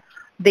later,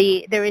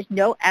 there is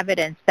no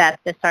evidence that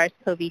the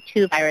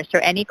SARS-CoV-2 virus or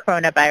any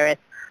coronavirus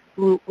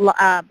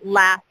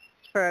lasts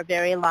for a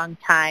very long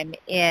time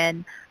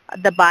in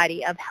the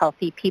body of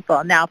healthy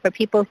people. Now, for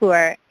people who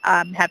are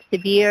have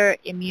severe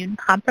immune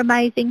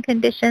compromising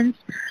conditions,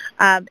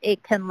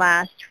 it can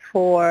last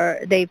for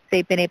they've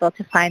been able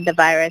to find the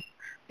virus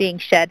being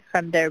shed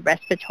from their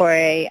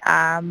respiratory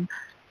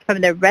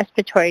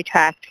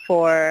tract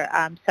for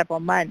several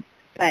months.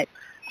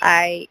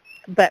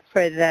 But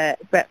for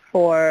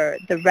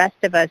the rest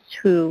of us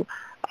who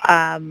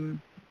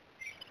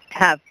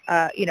have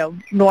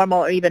normal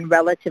or even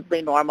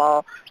relatively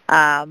normal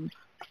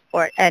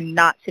and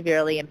not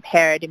severely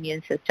impaired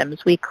immune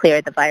systems, we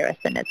clear the virus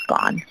and it's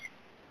gone.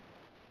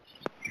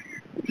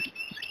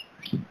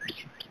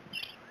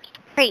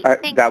 Great.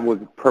 That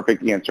was a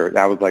perfect answer.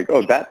 That was like,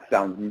 oh, that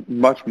sounds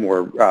much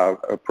more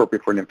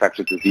appropriate for an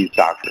infectious disease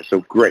doctor.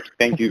 So great.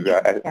 Thank you.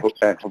 And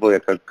hopefully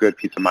that's a good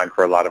peace of mind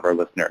for a lot of our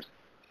listeners.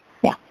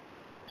 Yeah.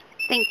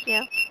 Thank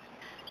you.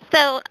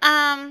 So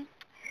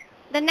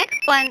the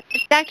next one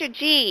is Dr.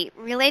 G,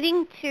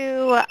 relating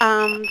to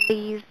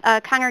these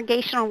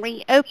congregational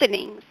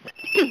reopenings.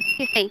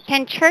 Excuse me.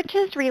 Can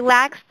churches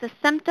relax the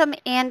symptom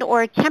and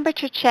or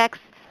temperature checks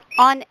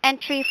on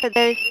entry for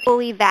those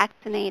fully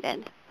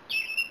vaccinated?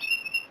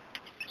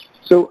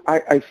 So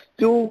I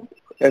still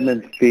am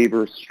in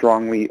favor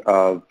strongly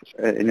of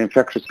an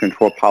infectious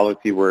control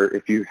policy where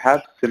if you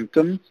have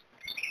symptoms,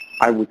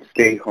 I would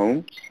stay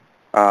home.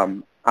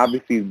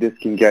 Obviously, this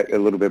can get a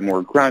little bit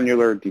more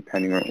granular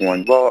depending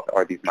on, well,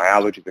 are these my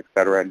allergies, et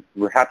cetera. And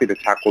we're happy to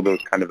tackle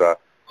those kind of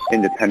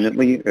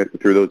independently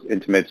through those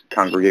intimate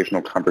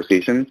congregational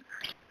conversations.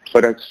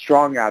 But a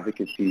strong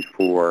advocacy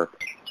for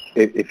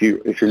if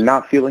you're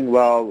not feeling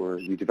well or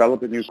you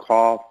develop a new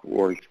cough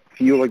or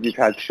feel like you've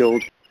had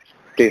chills,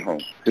 stay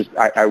home.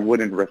 I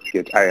wouldn't risk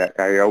it.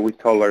 I always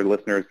tell our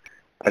listeners,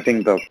 I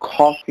think the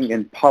coughing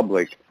in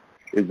public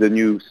is the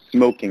new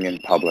smoking in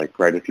public,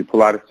 right? If you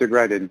pull out a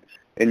cigarette in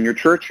your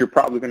church, you're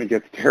probably going to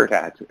get stared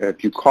at.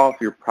 If you cough,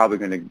 you're probably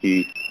going to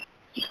be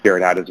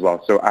stared at as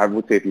well. So I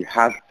would say if you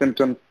have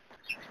symptoms,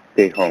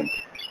 stay home.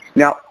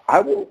 Now, I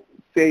will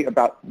say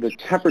about the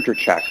temperature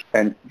check,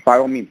 and by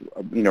all means,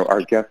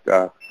 our guest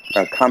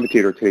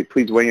commentator today,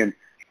 please weigh in.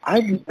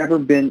 I've never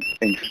been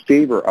in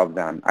favor of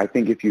them. I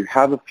think if you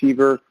have a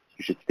fever,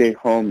 you should stay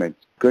home. It's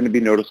going to be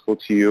noticeable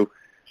to you.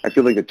 I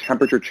feel like the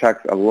temperature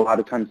checks a lot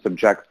of times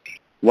subject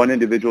one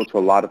individual to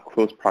a lot of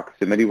close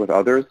proximity with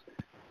others.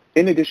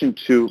 In addition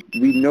to,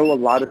 we know a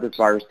lot of this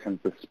virus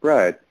tends to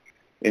spread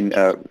in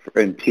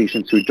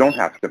patients who don't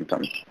have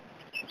symptoms.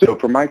 So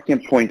from my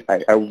standpoint,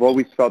 I've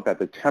always felt that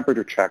the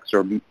temperature checks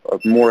are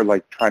more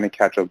like trying to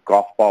catch a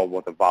golf ball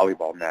with a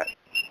volleyball net.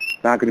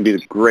 Not going to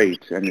be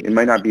great, and it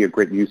might not be a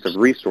great use of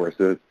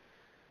resources,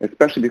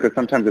 especially because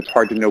sometimes it's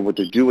hard to know what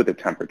to do with the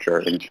temperature.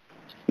 And,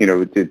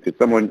 is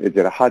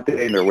it a hot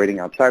day and they're waiting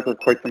outside for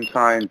quite some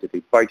time? Did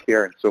they bike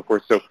here and so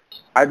forth? So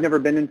I've never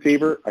been in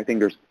favor. I think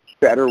there's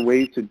better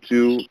ways to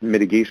do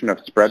mitigation of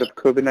spread of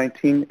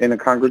COVID-19 in a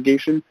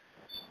congregation,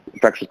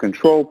 infectious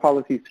control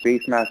policies,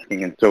 face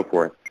masking, and so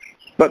forth.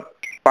 But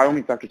by all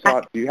means, Dr.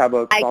 Talat, do you have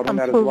a thought on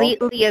that as well? I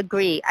completely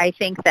agree. I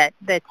think that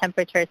the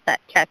temperature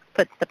check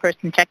puts the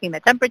person checking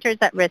the temperatures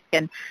at risk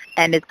and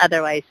is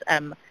otherwise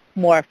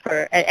more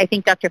for, I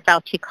think Dr.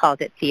 Fauci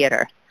called it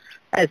theater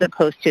as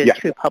opposed to a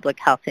true public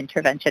health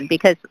intervention,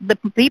 because the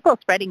people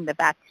spreading the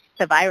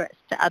virus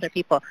to other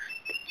people,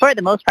 for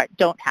the most part,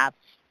 don't have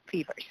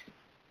fevers.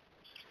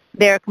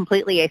 They're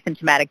completely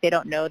asymptomatic. They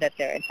don't know that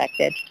they're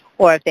infected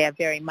or if they have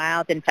very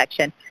mild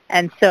infection.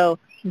 And so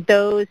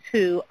those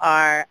who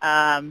have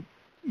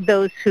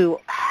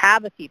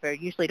a fever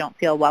usually don't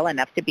feel well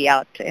enough to be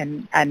out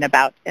and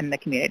about in the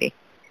community.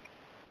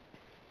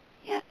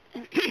 Yeah,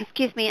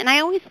 excuse me. And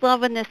I always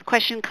love when this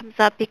question comes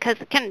up because,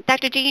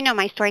 Dr. G, you know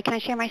my story. Can I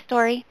share my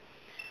story?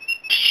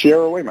 Share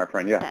away, my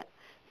friend, yeah.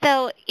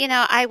 So,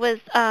 I was,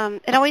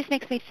 it always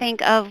makes me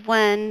think of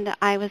when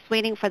I was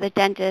waiting for the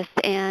dentist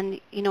and,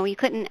 you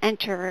couldn't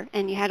enter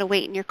and you had to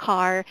wait in your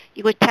car.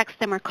 You would text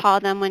them or call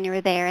them when you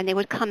were there and they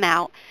would come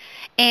out.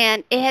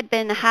 And it had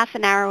been half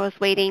an hour I was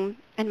waiting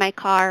in my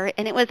car,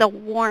 and it was a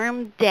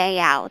warm day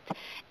out.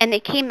 And they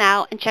came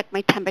out and checked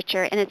my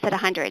temperature, and it said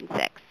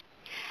 106.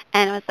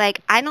 And I was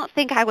like, I don't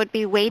think I would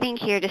be waiting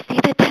here to see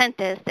the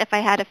dentist if I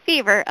had a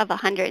fever of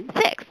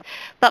 106.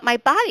 But my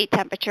body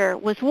temperature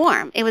was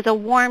warm. It was a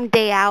warm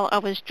day out. I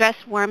was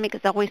dressed warm because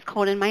it's always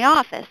cold in my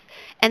office.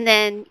 And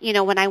then,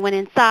 when I went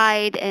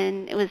inside,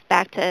 and it was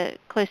back to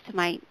close to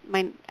my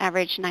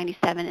average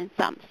 97 and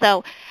some.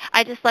 So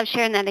I just love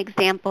sharing that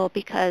example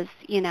because,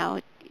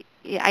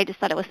 I just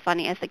thought it was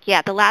funny. I was like,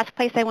 the last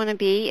place I want to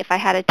be if I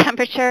had a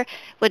temperature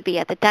would be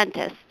at the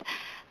dentist.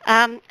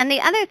 And the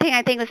other thing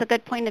I think was a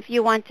good point if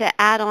you want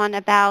to add on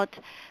about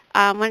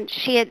when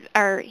he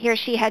or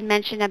she had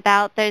mentioned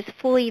about those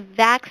fully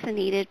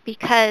vaccinated,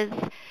 because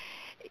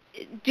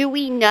do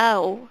we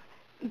know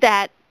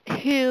that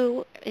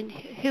who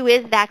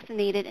is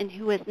vaccinated and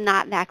who is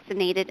not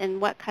vaccinated and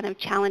what kind of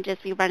challenges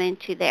we run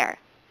into there?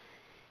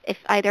 If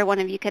either one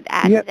of you could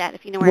add to that,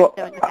 if you know where I'm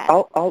going with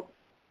that.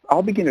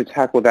 I'll begin to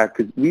tackle that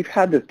because we've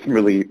had this,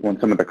 Kimberly, on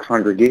some of the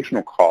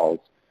congregational calls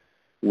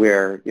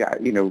where,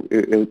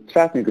 it was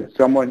fascinating because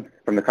someone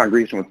from the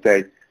congregation would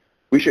say,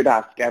 we should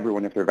ask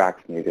everyone if they're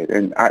vaccinated.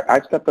 And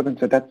I stepped up and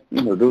said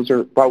those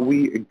are, while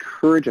we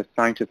encourage as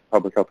scientists and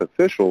public health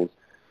officials,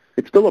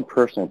 it's still a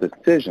personal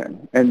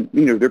decision. And,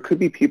 there could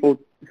be people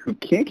who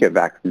can't get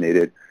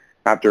vaccinated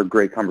after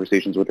great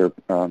conversations with their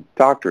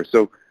doctor.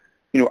 So,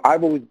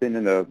 I've always been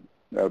in a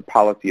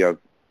policy of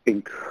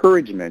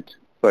encouragement,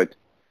 but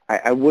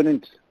I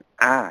wouldn't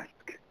ask.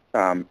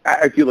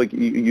 I feel like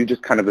you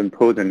just kind of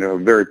impose into a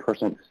very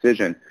personal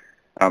decision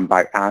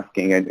by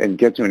asking and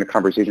gets you into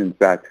conversations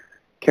that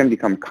can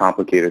become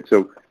complicated.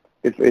 So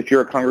if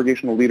you're a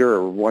congregational leader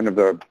or one of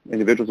the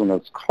individuals on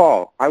this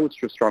call, I would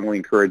just strongly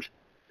encourage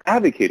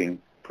advocating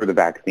for the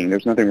vaccine.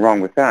 There's nothing wrong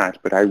with that,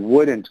 but I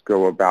wouldn't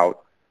go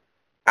about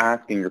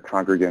asking your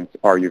congregants,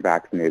 are you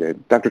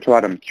vaccinated? Dr.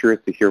 Talat, I'm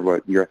curious to hear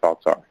what your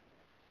thoughts are.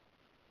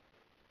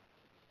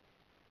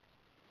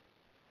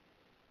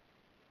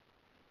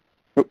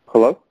 Oh,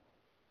 hello?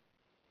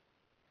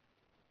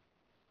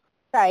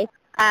 Sorry.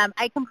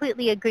 I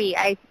completely agree.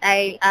 I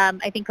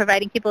think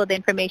providing people with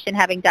information,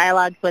 having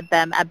dialogues with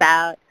them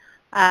about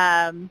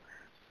the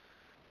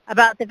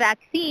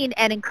vaccine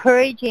and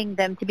encouraging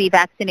them to be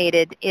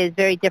vaccinated is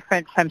very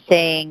different from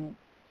saying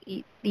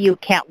you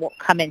can't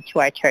come into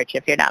our church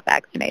if you're not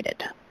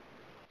vaccinated.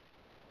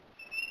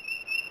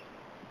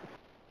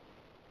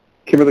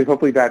 Kimberly,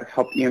 hopefully that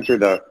helped answer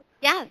the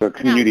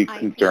community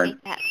concern.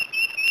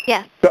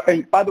 Yes. So,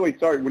 and by the way,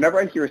 sorry, whenever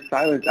I hear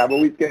silence, I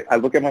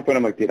look at my phone,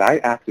 I'm like, did I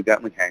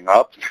accidentally hang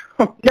up?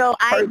 No,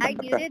 I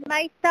muted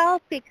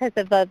myself because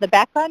of the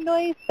background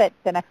noise, but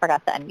then I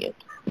forgot to unmute.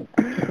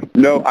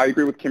 No, I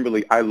agree with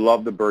Kimberly. I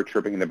love the bird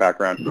chirping in the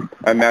background.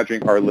 I'm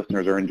imagining our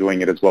listeners are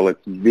enjoying it as well.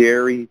 It's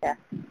very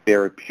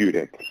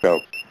therapeutic. So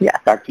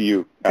back to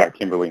you,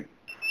 Kimberly.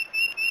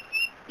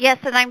 Yes,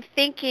 and I'm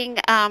thinking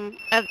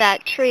of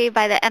that tree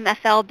by the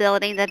MFL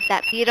building,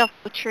 that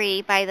beautiful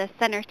tree by the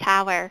center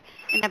tower,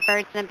 and the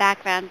birds in the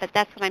background. But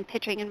that's what I'm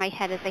picturing in my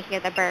head as I hear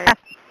the birds.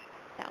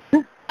 So,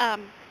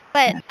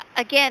 but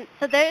again,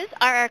 so those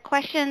are our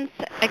questions.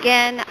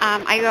 Again,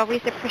 I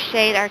always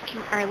appreciate our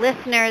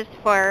listeners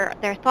for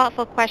their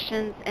thoughtful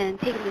questions and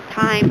taking the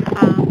time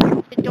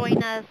to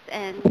join us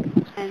and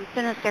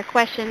send us their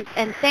questions.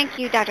 And thank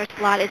you, Dr.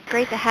 Talat. It's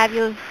great to have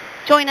you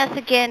join us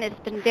again. It's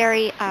been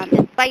very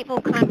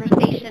insightful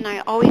conversation.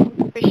 I always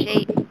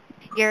appreciate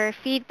your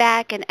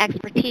feedback and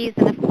expertise,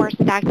 and of course,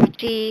 Dr.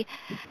 G.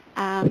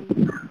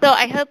 So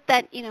I hope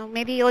that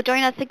maybe you'll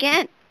join us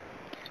again.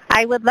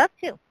 I would love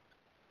to.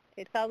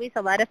 It's always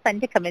a lot of fun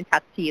to come and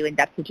talk to you and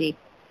Dr. G.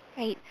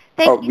 Great.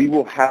 Thank you. We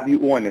will have you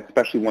on,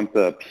 especially once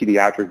the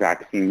pediatric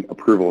vaccine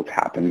approvals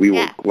happen. We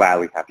will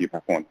gladly have you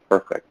back on.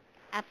 Perfect.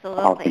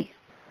 Absolutely. Awesome.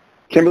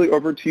 Kimberly,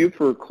 over to you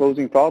for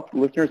closing thoughts.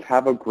 Listeners,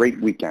 have a great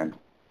weekend.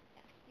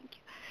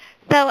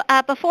 So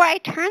before I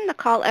turn the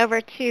call over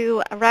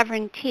to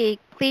Reverend Teague,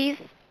 please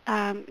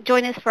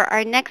join us for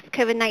our next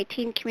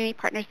COVID-19 Community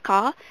Partners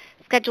call,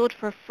 scheduled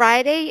for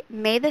Friday,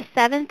 May the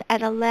 7th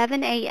at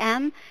 11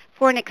 a.m.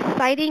 for an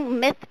exciting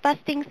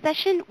myth-busting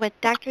session with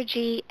Dr.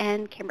 G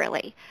and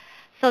Kimberly.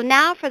 So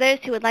now, for those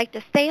who would like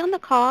to stay on the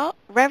call,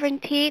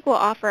 Reverend Teague will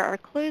offer our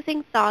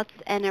closing thoughts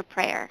and a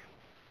prayer.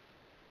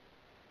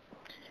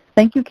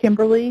 Thank you,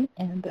 Kimberly,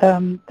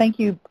 and thank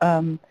you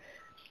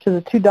to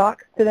the two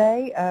docs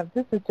today.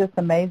 This is just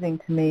amazing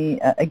to me.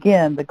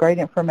 Again, the great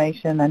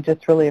information. I'm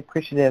just really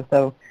appreciative.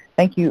 So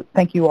thank you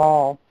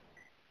all.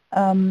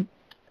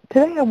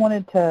 Today I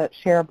wanted to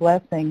share a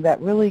blessing that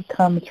really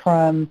comes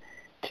from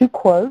two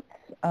quotes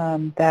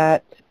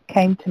that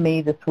came to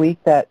me this week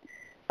that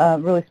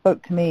really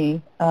spoke to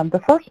me.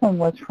 The first one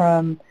was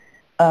from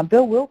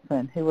Bill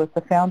Wilson, who was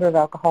the founder of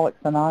Alcoholics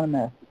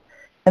Anonymous.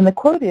 And the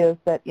quote is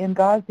that in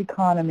God's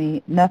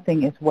economy,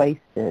 nothing is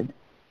wasted.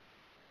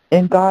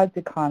 In God's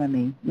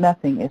economy,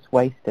 nothing is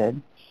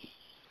wasted.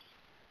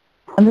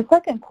 And the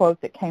second quote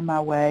that came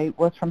my way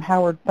was from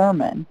Howard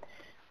Thurman.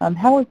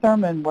 Howard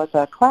Thurman was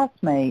a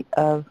classmate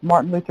of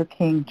Martin Luther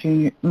King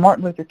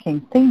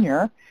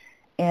Sr.,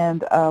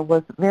 and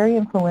was very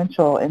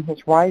influential in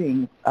his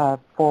writings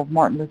for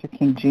Martin Luther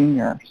King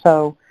Jr.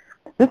 So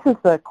this is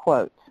the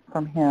quote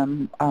from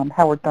him,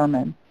 Howard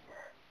Thurman.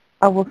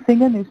 I will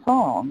sing a new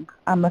song.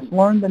 I must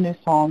learn the new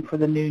song for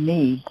the new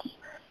needs.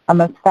 I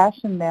must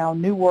fashion now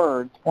new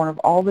words, born of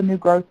all the new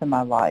growth in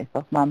my life,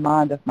 of my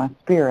mind, of my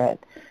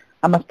spirit.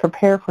 I must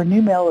prepare for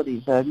new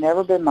melodies that have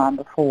never been mine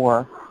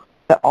before,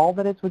 that all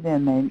that is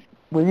within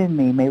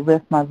me may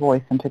lift my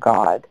voice into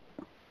God.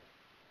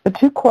 The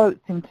two quotes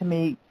seem to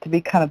me to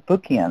be kind of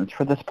bookends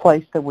for this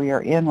place that we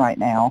are in right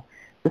now,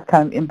 this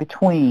kind of in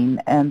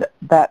between, and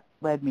that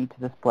led me to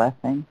this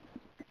blessing.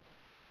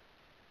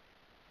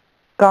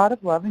 God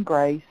of love and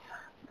grace,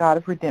 God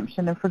of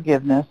redemption and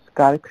forgiveness,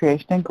 God of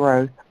creation and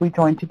growth, we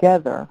join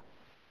together.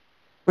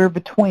 We're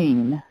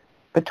between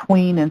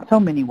in so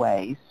many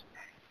ways,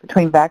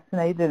 between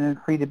vaccinated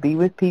and free to be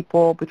with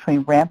people,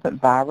 between rampant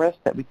virus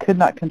that we could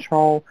not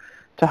control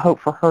to hope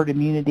for herd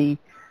immunity,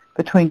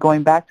 between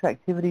going back to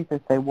activities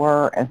as they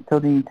were and still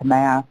needing to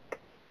mask,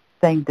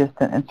 staying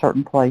distant in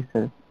certain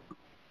places.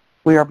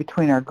 We are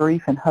between our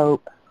grief and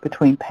hope,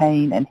 between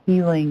pain and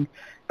healing,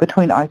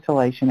 between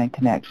isolation and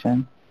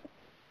connection.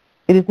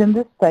 It is in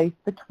this space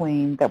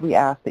between that we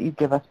ask that you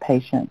give us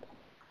patience.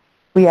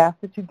 We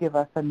ask that you give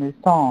us a new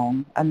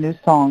song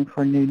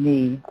for new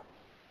needs.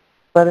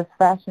 Let us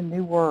fashion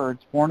new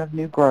words born of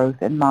new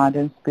growth in mind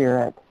and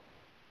spirit.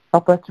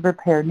 Help us to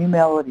prepare new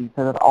melodies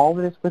so that all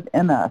that is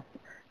within us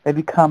may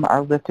become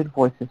our lifted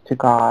voices to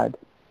God.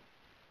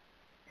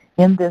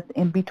 In this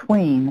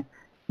in-between,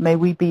 may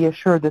we be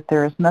assured that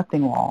there is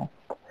nothing lost,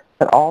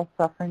 that all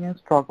suffering and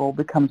struggle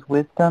becomes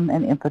wisdom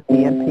and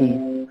empathy and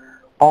peace,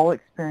 all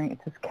experience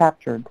is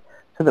captured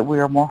so that we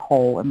are more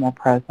whole and more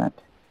present.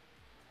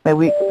 May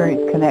we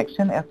experience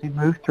connection as we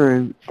move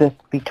through this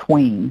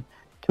between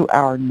to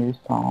our new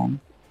song.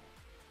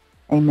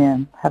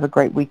 Amen. Have a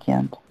great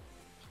weekend.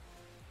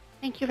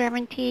 Thank you,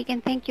 Reverend Teague,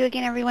 and thank you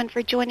again, everyone,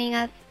 for joining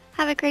us.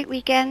 Have a great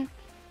weekend.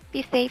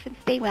 Be safe and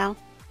stay well.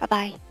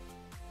 Bye-bye.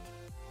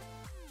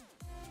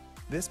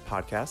 This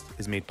podcast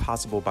is made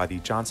possible by the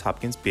Johns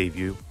Hopkins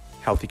Bayview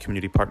Healthy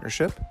Community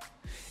Partnership,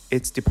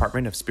 its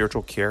Department of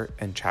Spiritual Care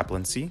and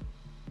Chaplaincy,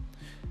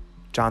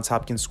 Johns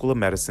Hopkins School of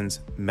Medicine's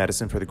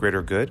Medicine for the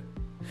Greater Good,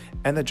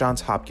 and the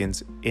Johns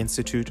Hopkins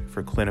Institute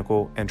for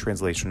Clinical and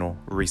Translational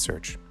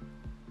Research.